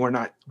 and they were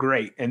not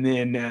great. And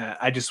then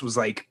I just was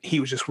like, he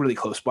was just really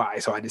close by,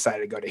 so I decided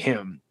to go to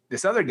him.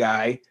 This other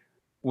guy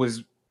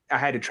I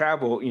had to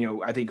travel,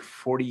 I think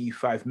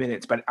 45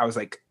 minutes, but I was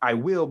like, I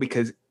will,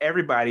 because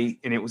everybody,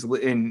 and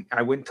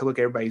I went to look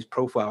at everybody's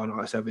profile and all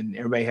that stuff, and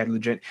everybody had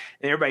legit,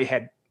 and everybody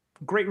had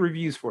great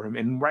reviews for him.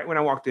 And right when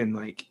I walked in,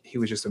 like, he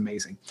was just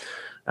amazing.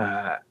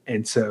 But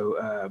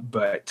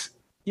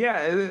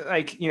Yeah,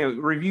 like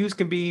reviews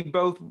can be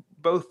both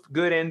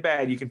good and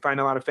bad. You can find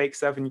a lot of fake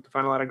stuff, and you can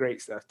find a lot of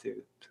great stuff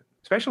too,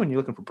 especially when you're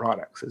looking for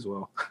products as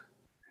well.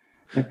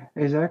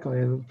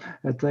 Exactly.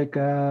 It's like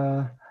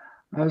I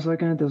was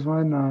looking at this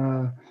one.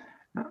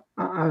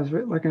 I was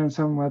looking at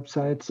some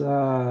websites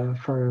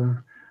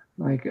for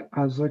like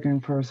I was looking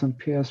for some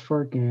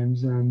PS4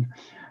 games, and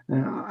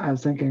I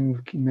was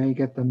thinking we may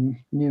get the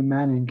new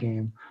Madden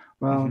game.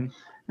 Well,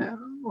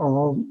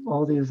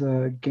 all these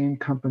game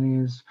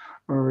companies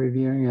were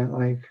reviewing it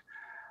like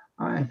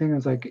I think it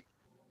was like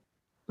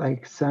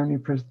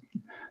 70%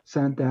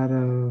 out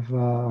of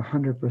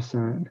 100%,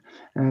 and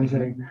I was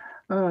like.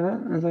 Oh,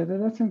 I was like,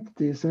 that seems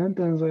decent.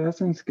 And I was like, that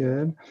seems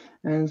good.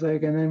 And it's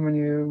like, and then when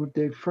you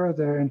dig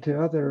further into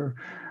other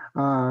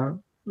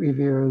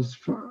reviewers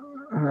who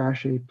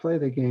actually play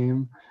the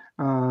game,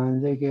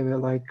 they gave it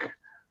like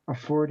a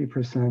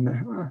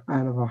 40%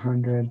 out of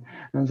 100. And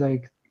I was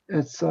like,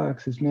 it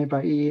sucks. It's made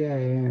by EA,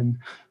 and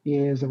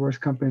EA is the worst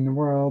company in the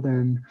world,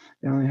 and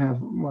they only have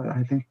what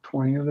I think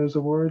 20 of those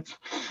awards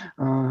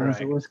as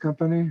the worst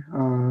company.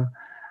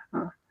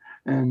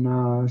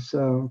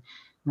 So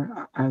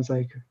I was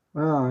like,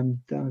 well, I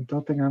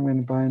don't think I'm going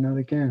to buy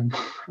another game.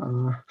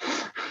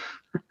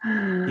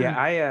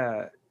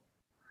 Yeah,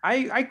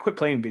 I quit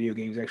playing video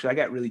games. Actually, I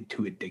got really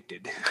too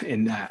addicted,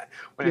 and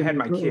when I had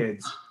my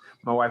kids,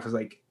 my wife was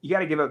like, "You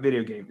got to give up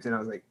video games," and I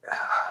was like,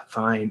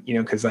 "Fine,"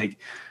 because like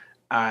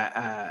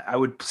I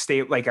would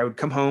stay like I would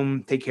come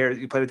home, take care,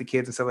 play with the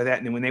kids and stuff like that,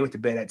 and then when they went to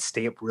bed, I'd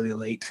stay up really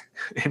late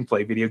and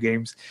play video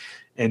games.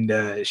 And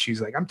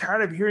she's like, "I'm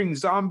tired of hearing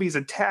zombies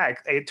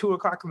attack at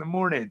 2:00 in the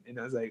morning," and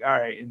I was like, "All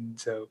right," and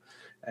so.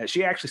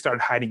 She actually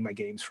started hiding my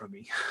games from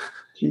me.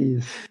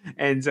 Jeez.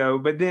 And so,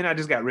 but then I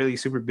just got really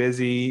super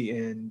busy,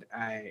 and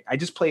I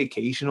just play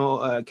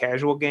occasional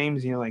casual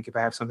games. Like if I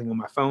have something on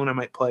my phone, I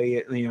might play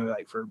it.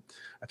 Like for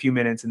a few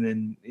minutes, and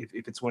then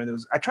if it's one of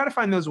those, I try to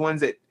find those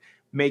ones that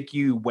make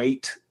you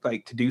wait,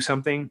 like to do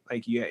something.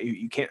 Like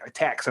you can't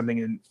attack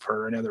something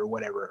for another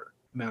whatever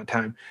amount of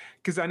time,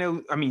 because I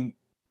know, I mean.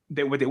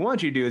 What they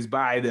want you to do is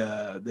buy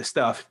the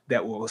stuff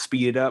that will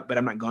speed it up, but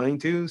I'm not going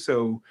to.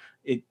 So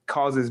it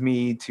causes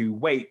me to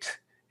wait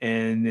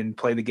and then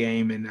play the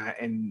game, and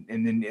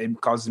then it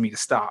causes me to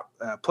stop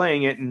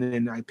playing it, and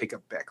then I pick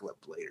up back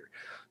up later.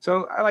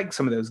 So I like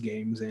some of those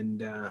games,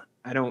 and I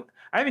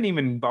haven't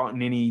even bought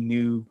any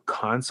new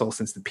console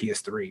since the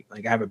PS3.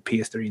 Like I have a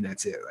PS3 and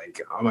that's it.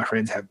 Like all my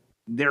friends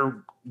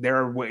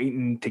they're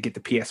waiting to get the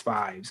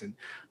PS5s, and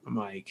I'm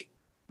like,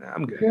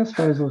 I'm good.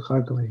 PS5s look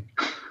ugly.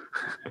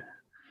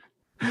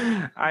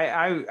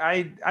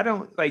 I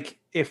don't like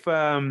if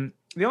the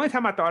only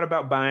time I thought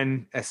about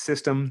buying a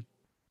system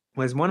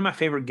was one of my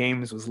favorite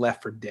games was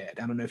Left 4 Dead.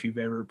 I don't know if you've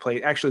ever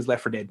played. Actually, it's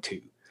Left 4 Dead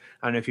 2.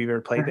 I don't know if you've ever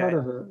played that. Heard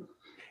of it.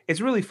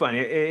 It's really fun.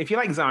 If you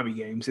like zombie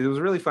games, it was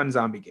a really fun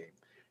zombie game.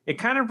 It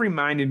kind of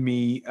reminded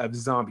me of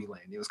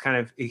Zombieland. It was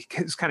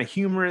kind of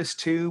humorous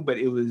too, but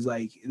it was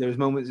like there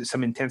was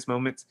some intense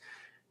moments,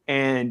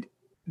 and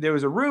there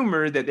was a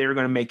rumor that they were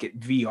going to make it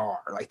VR,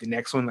 like the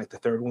next one, like the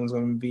third one's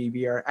going to be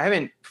VR. I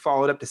haven't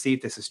followed up to see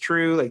if this is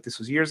true. Like this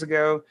was years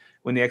ago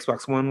when the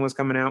Xbox One was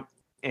coming out,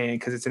 and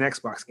because it's an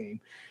Xbox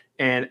game.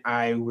 And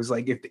I was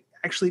like,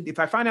 if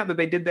I find out that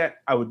they did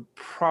that, I would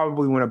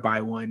probably want to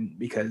buy one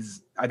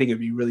because I think it'd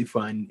be really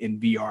fun in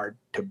VR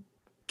to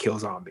kill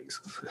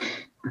zombies.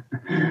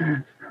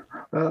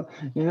 Well,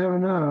 you never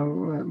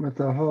know with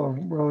the whole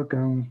world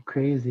going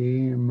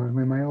crazy.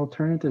 We might all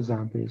turn into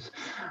zombies.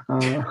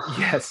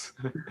 Yes.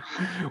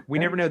 We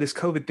never know. This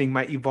COVID thing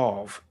might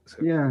evolve. So.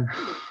 Yeah.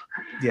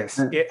 Yes.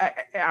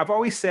 I've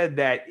always said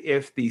that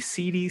if the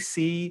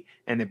CDC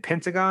and the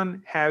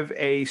Pentagon have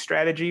a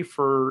strategy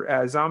for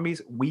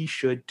zombies, we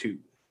should too.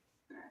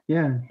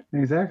 Yeah,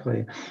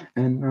 exactly.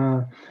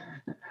 And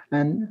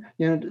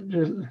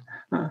just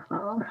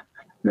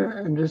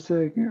and just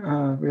to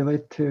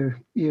relate to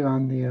you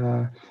on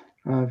the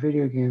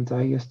video games,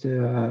 I used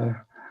to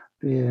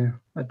be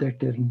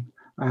addicted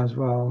as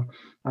well.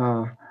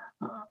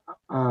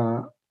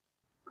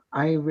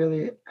 I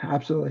really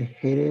absolutely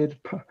hated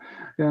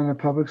going to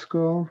public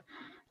school.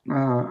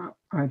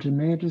 I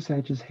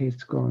just hate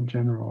school in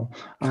general.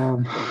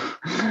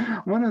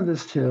 One of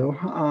those two.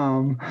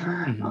 I'm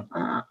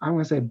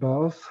gonna say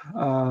both.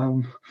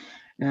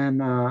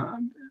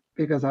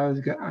 Because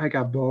I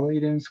got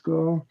bullied in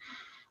school,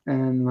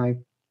 and like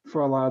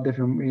for a lot of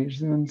different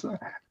reasons.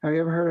 Have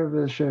you ever heard of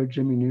the show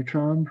Jimmy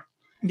Neutron?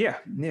 Yeah.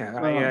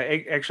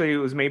 Actually, it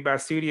was made by a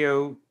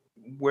studio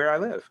where I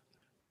live.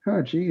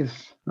 Oh,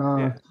 geez.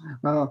 Yeah.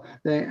 Well,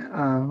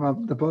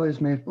 the bullies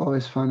made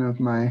always fun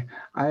of I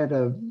had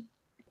a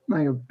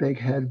big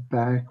head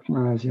back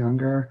when I was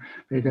younger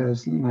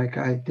because like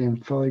I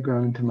didn't fully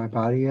grow into my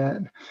body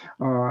yet,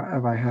 or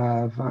if I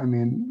have, I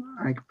mean,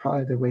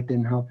 probably the weight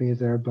didn't help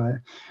either. But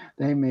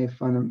they made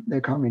fun of.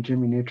 They called me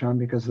Jimmy Neutron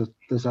because of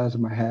the size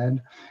of my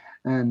head,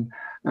 and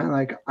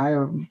like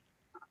it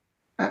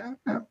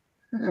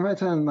might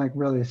sound like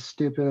really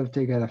stupid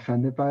to get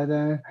offended by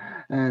that,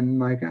 and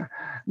like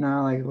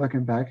now like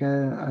looking back at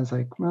it, I was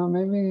like, well,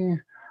 maybe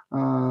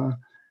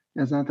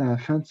it's not that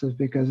offensive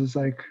because it's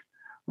like,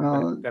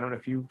 well, I don't know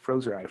if you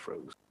froze or I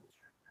froze.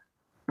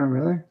 oh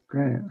really?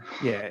 Great.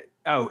 Yeah.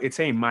 Oh, it's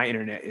saying my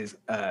internet is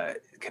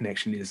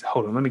connection is.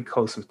 Hold on, let me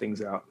close some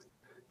things out.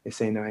 It's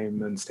saying I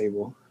am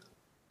unstable.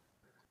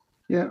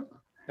 Yeah.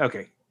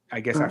 Okay, I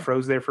guess I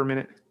froze there for a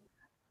minute.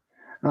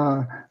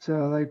 So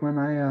like when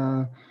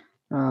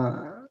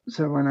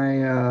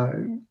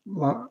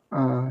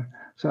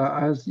so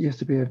I was used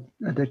to be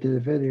addicted to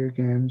video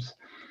games,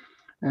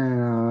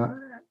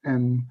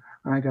 and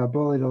I got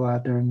bullied a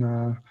lot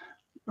during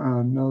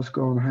middle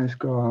school and high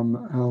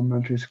school,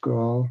 elementary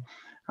school.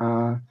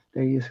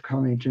 They used to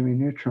call me Jimmy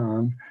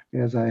Neutron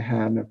because I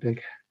had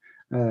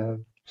a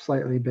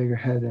slightly bigger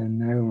head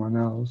than everyone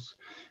else,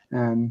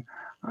 and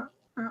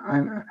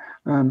I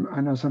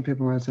know some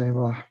people might say,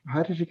 "Well,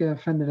 how did you get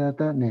offended at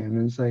that name?"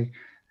 And it's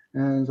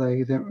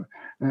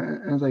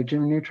like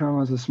Jimmy Neutron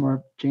was a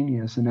smart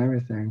genius and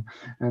everything,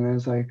 and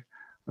it's like,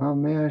 oh,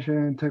 maybe I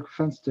shouldn't take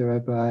offense to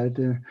it, but I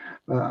didn't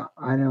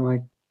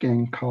like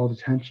getting called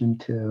attention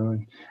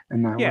to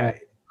in that Yeah,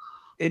 way.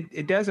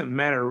 it doesn't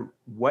matter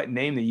what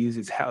name they use;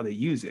 it's how they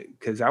use it.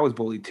 Because I was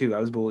bullied too. I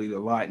was bullied a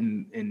lot,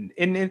 and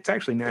it's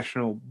actually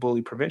National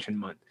Bully Prevention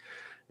Month.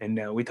 And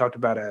we talked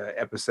about an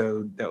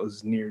episode that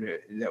was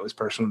that was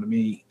personal to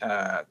me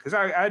because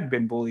I'd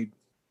been bullied,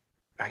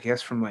 I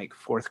guess, from like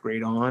fourth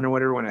grade on or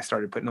whatever when I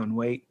started putting on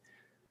weight.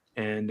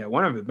 And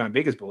one of my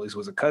biggest bullies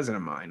was a cousin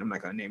of mine. I'm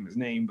not going to name his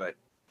name, but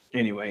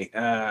anyway,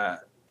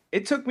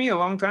 it took me a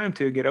long time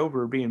to get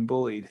over being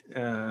bullied,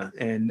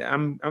 and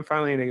I'm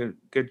finally in a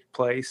good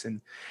place.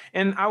 And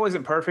I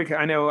wasn't perfect.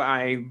 I know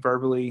I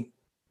verbally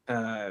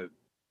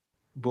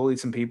bullied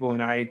some people,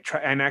 and I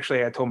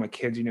told my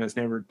kids, it's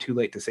never too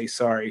late to say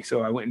sorry.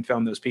 So I went and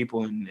found those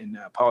people and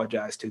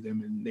apologized to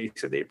them, and they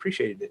said they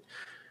appreciated it.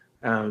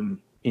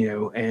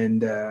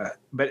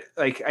 But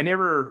like I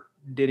never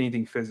did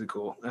anything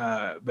physical.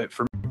 But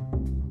for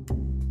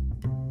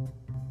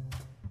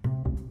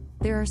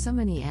There are so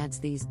many ads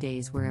these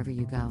days wherever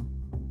you go.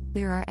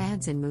 There are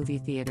ads in movie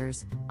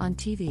theaters, on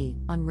TV,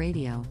 on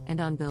radio, and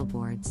on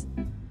billboards.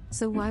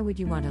 So why would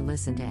you want to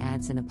listen to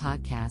ads in a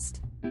podcast?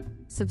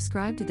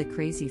 Subscribe to the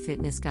Crazy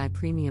Fitness Guy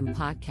Premium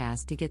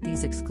Podcast to get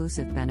these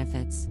exclusive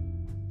benefits.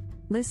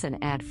 Listen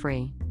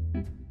ad-free.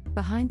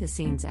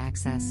 Behind-the-scenes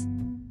access.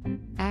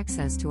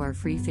 Access to our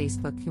free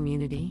Facebook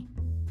community.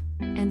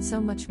 And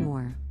so much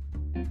more.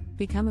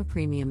 Become a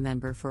premium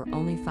member for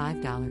only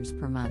 $5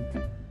 per month.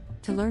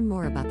 To learn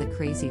more about the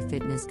Crazy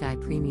Fitness Guy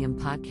Premium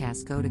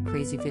Podcast, go to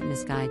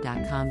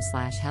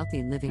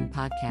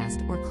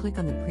crazyfitnessguy.com/healthylivingpodcast or click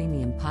on the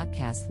Premium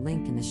Podcast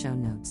link in the show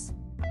notes.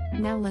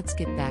 Now let's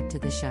get back to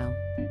the show.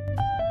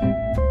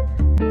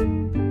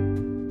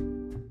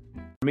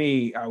 For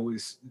me,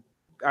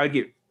 I'd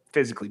get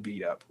physically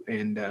beat up,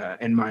 and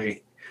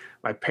my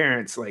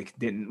parents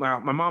didn't.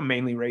 Well, my mom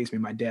mainly raised me.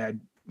 My dad,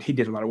 he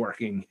did a lot of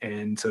working,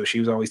 and so she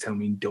was always telling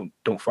me, don't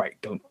fight,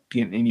 don't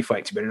get in any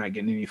fights. You better not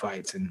get in any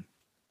fights. And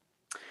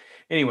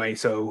anyway,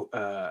 so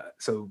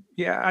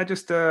yeah, I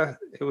just it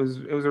was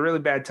a really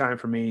bad time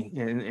for me,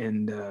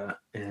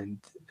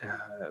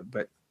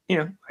 but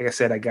like I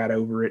said, I got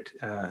over it.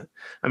 I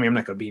mean, I'm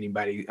not going to be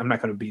anybody. I'm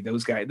not going to be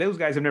those guys. Those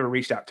guys have never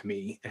reached out to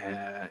me,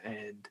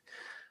 and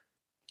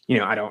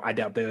I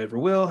doubt they ever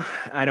will.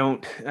 I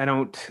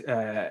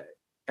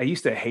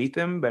used to hate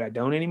them, but I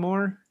don't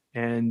anymore.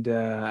 And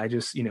I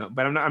just,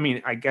 but I'm not. I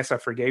mean, I guess I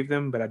forgave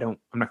them, but I'm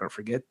not going to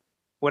forget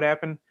what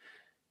happened.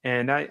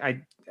 And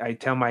I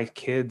tell my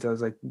kids, I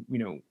was like, we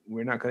don't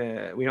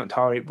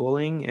tolerate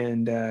bullying.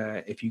 And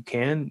if you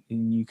can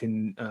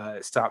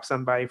stop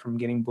somebody from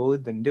getting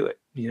bullied, then do it,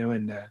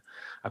 and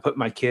I put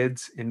my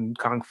kids in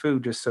Kung Fu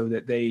just so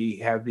that they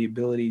have the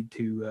ability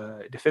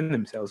to defend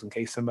themselves in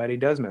case somebody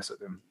does mess with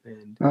them.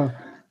 And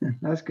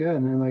that's good.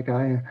 And like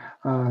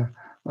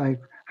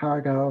like how I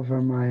got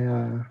over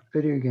my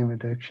video game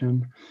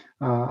addiction,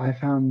 I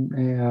found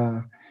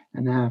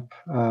an app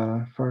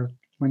for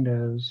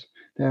Windows.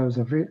 There was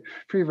a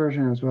free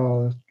version as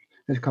well.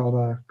 It's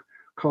called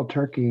Cold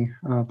Turkey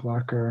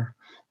Blocker,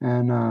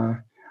 and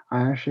I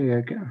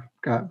actually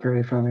got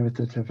very friendly with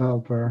the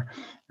developer,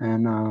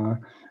 and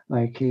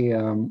he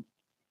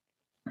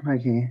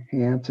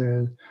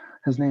answered.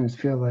 His name is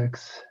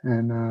Felix,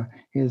 and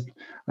he's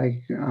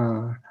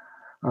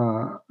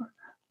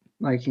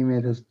he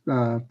made his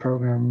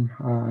program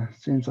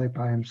seems like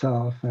by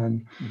himself,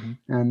 and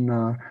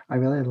I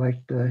really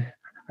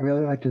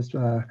liked his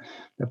the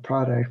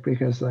product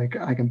because I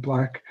can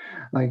block.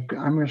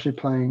 I'm actually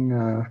playing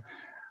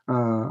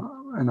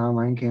an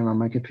online game on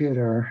my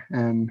computer,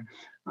 and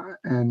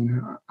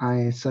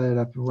I set it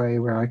up a way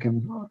where I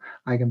can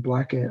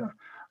block it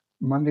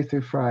Monday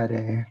through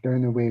Friday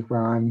during the week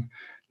where I'm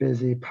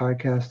busy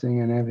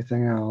podcasting and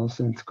everything else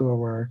and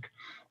schoolwork.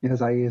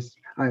 Because I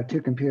have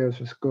two computers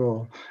for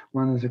school.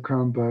 One is a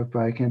Chromebook, but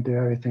I can't do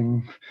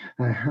everything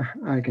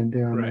I can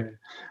do on it.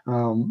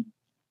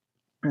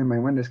 In my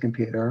Windows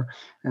computer,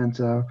 and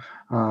so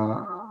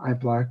I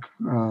block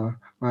my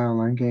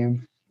online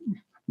game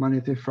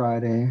Monday through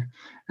Friday,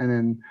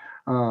 and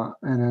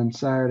then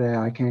Saturday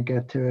I can't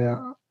get to it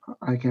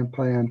I can't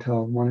play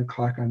until 1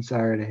 o'clock on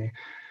Saturday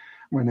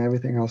when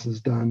everything else is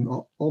done,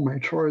 all my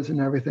chores and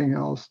everything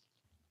else.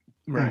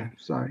 Right.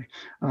 Sorry.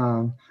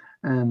 And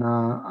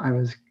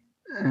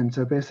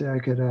so basically I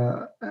could,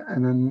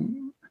 and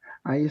then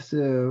I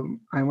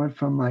went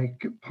from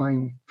like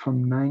playing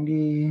from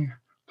 90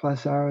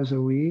 plus hours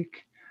a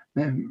week,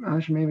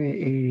 actually maybe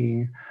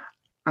 80.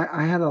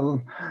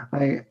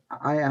 I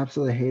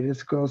absolutely hated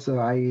school, so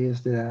I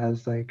used it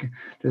as like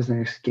just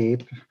an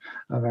escape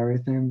of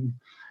everything.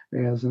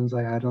 Because it was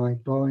like I don't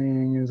like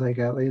bullying. It was like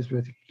at least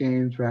with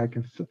games where I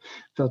can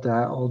filter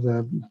out all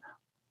the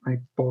like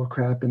bull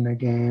crap in the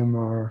game,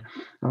 or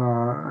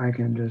I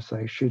can just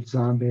like shoot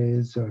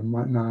zombies or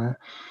whatnot.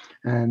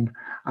 And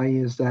I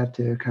use that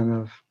to kind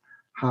of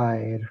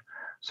hide,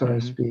 so to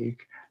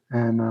speak.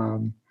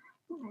 And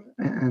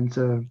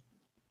so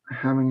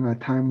having a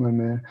time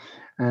limit,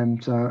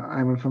 and so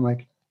I went from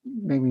like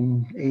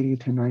maybe 80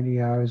 to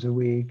 90 hours a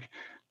week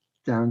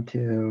down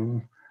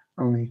to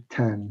only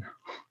 10.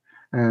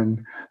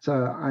 And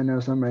so I know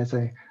somebody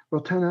say,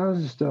 well, 10 hours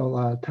is still a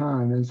lot of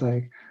time. It's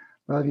like,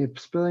 well, if you're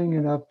splitting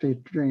it up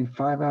between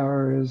 5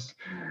 hours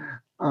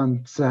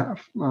on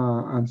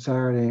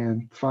Saturday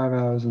and 5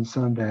 hours on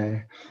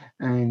Sunday,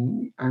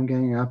 and I'm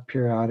getting up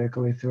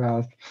periodically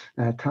throughout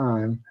that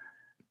time,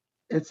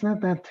 it's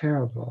not that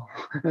terrible.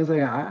 I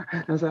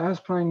was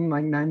playing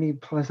like 90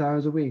 plus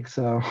hours a week,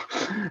 so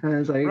and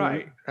it's like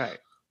right.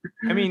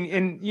 I mean,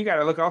 and you got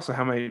to look also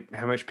how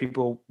much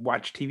people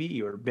watch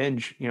TV or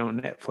binge,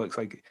 Netflix.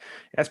 Like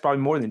that's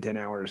probably more than 10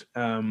 hours.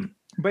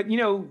 But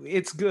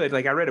it's good.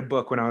 Like I read a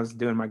book when I was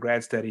doing my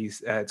grad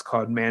studies. It's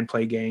called Man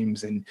Play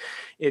Games, and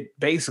it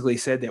basically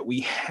said that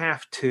we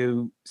have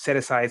to set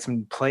aside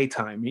some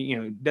playtime.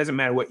 It doesn't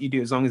matter what you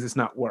do as long as it's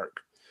not work.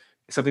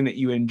 It's something that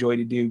you enjoy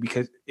to do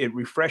because it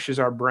refreshes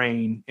our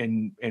brain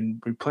and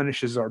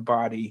replenishes our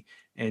body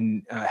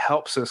and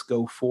helps us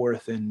go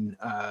forth and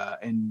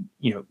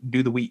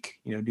do the week,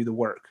 do the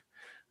work.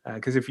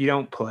 Because if you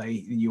don't play,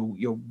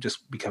 you'll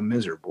just become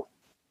miserable.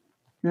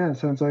 Yeah, it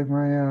sounds like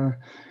a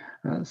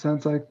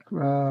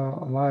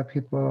lot of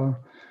people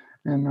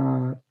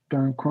in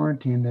during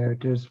quarantine they're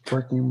just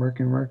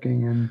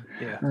working, and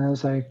I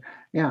was like,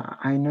 yeah,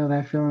 I know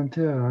that feeling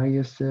too. I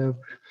used to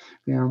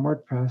be on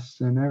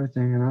WordPress and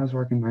everything, and I was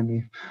working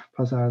 90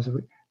 plus hours a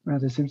week. Well,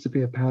 there seems to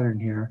be a pattern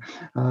here.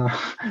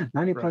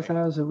 90 plus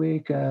hours a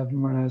week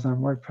when I was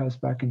on WordPress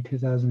back in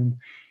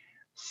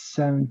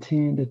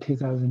 2017 to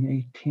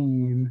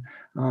 2018.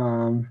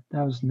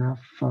 That was not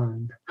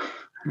fun.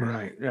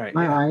 Right.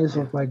 My eyes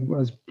looked like it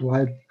was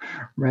blood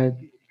red,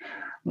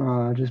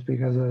 just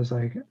because I was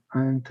like,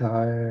 I'm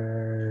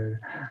tired.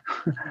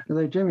 I was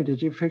like, Jimmy,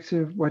 did you fix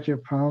what's your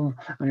problem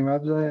on your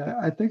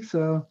website? I think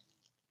so.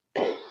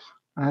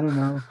 I don't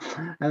know.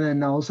 And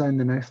then all of a sudden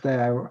the next day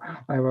I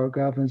woke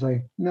up and it's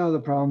like, no, the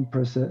problem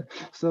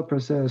still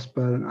persists,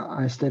 but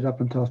I stayed up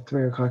until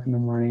 3 o'clock in the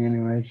morning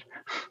anyway,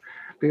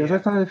 because I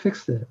thought I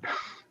fixed it.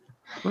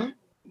 Well,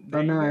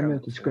 but now I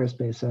moved to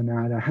Squarespace, so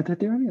now I don't have to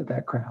do any of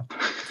that crap.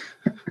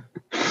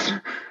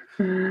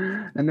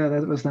 And no,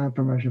 that was not a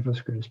promotion for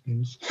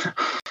Squarespace.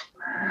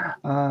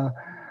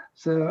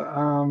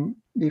 So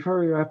before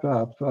we wrap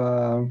up,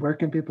 where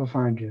can people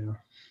find you?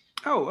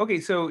 Oh, okay.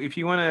 So if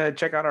you want to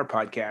check out our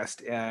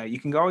podcast, you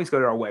can always go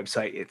to our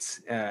website. It's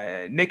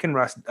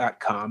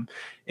nickandruss.com.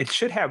 It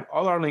should have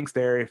all our links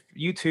there.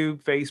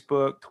 YouTube,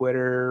 Facebook,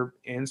 Twitter,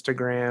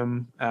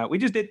 Instagram. We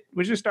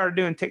just started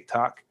doing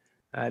TikTok.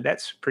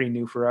 That's pretty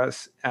new for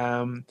us.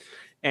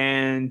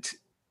 And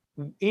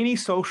any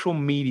social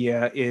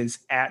media is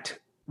at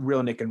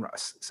Real Nick and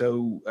Russ.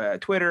 So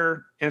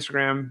Twitter,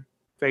 Instagram,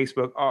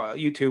 Facebook,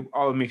 YouTube,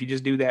 all of them. If you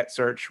just do that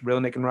search, Real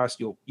Nick and Russ,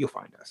 you'll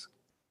find us.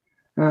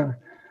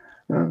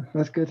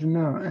 That's good to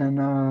know.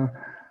 And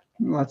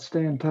let's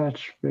stay in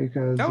touch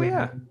because. Oh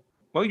yeah.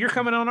 Well, you're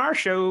coming on our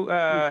show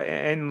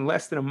in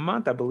less than a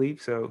month, I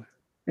believe. So.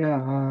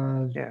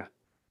 Yeah.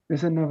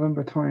 It's in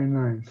November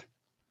 29th.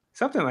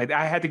 Something like that.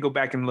 I had to go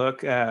back and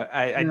look.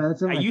 I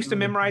used to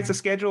memorize the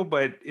schedule,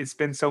 but it's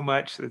been so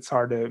much it's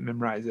hard to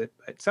memorize it.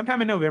 But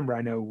sometime in November,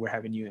 I know we're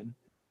having you in.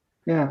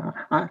 Yeah,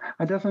 I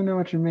definitely know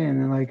what you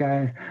mean, and like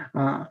I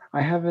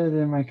have it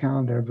in my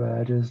calendar, but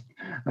I just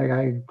like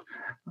I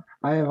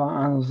have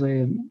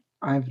honestly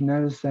I've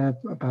noticed that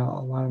about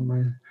a lot of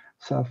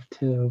myself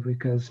too,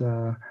 because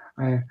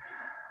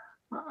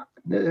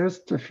there's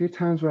a few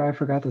times where I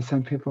forgot to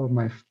send people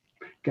my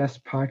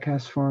guest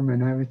podcast form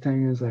and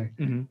everything is like,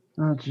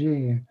 oh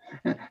gee,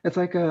 it's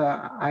like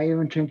I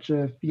even changed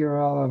the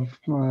URL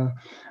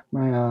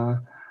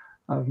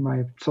of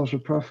my social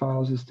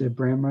profiles is to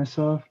brand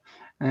myself.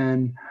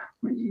 And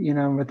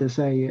what they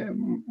say,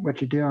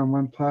 what you do on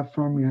one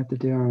platform, you have to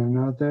do on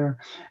another.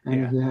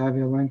 And if you have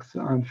your links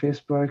on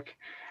Facebook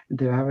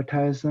to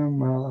advertise them,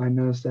 well, I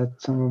noticed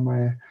that some of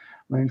my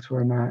links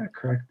were not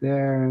correct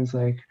there. And it's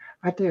like,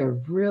 I did a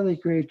really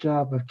great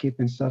job of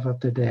keeping stuff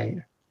up to date.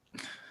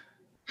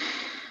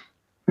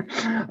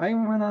 I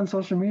even went on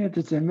social media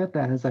to admit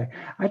that. It's like,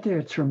 I did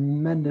a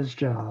tremendous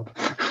job.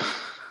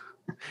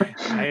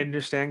 I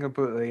understand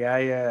completely.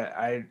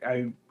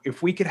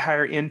 If we could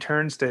hire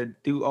interns to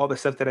do all the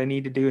stuff that I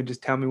need to do and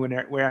just tell me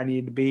where I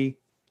need to be,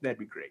 that'd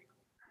be great.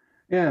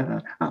 Yeah,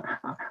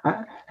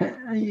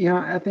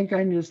 I think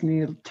I just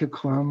need to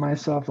clone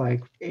myself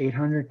like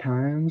 800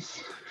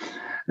 times.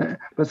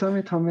 But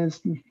somebody told me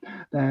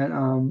that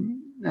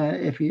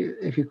if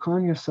you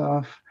clone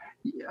yourself,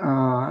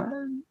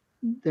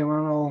 they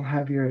won't all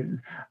have your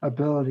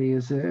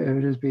abilities. It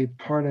would just be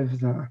part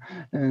of the.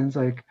 And it's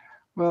like,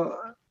 well,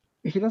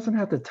 he doesn't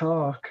have to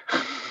talk.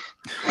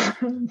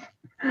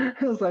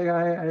 It was like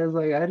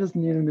I just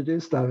need him to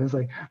do stuff. It's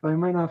like, well, he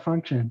might not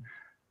function.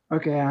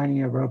 Okay, I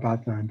need a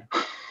robot then.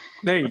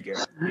 There you go.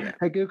 Yeah.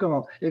 Hey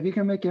Google, if you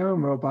can make your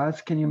own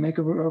robots, can you make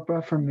a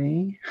robot for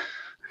me?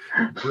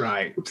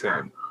 Right.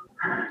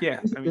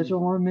 Yeah. A digital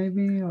one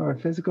maybe, or a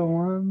physical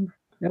one.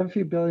 You have a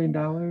few $1 billion.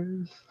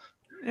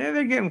 Yeah,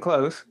 they're getting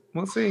close.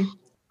 We'll see.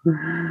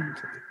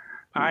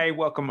 I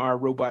welcome our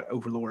robot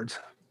overlords.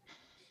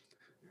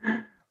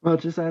 Well,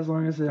 just as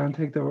long as they don't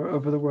take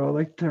over the world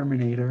like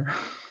Terminator.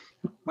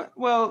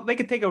 Well, they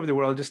could take over the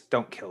world, just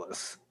don't kill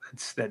us.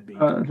 That'd be.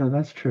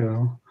 That's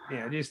true.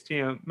 Yeah, just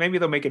maybe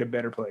they'll make it a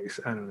better place.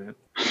 I don't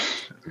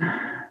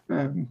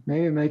know.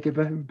 Maybe make it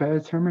a better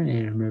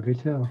Terminator movie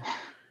too.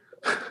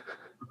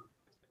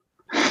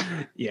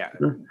 Yeah,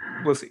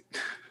 we'll see.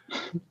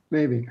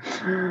 Maybe.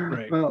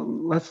 Right. Well,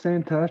 let's stay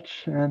in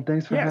touch, and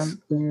thanks for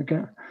having me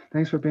again.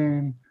 Thanks for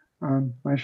being on my show.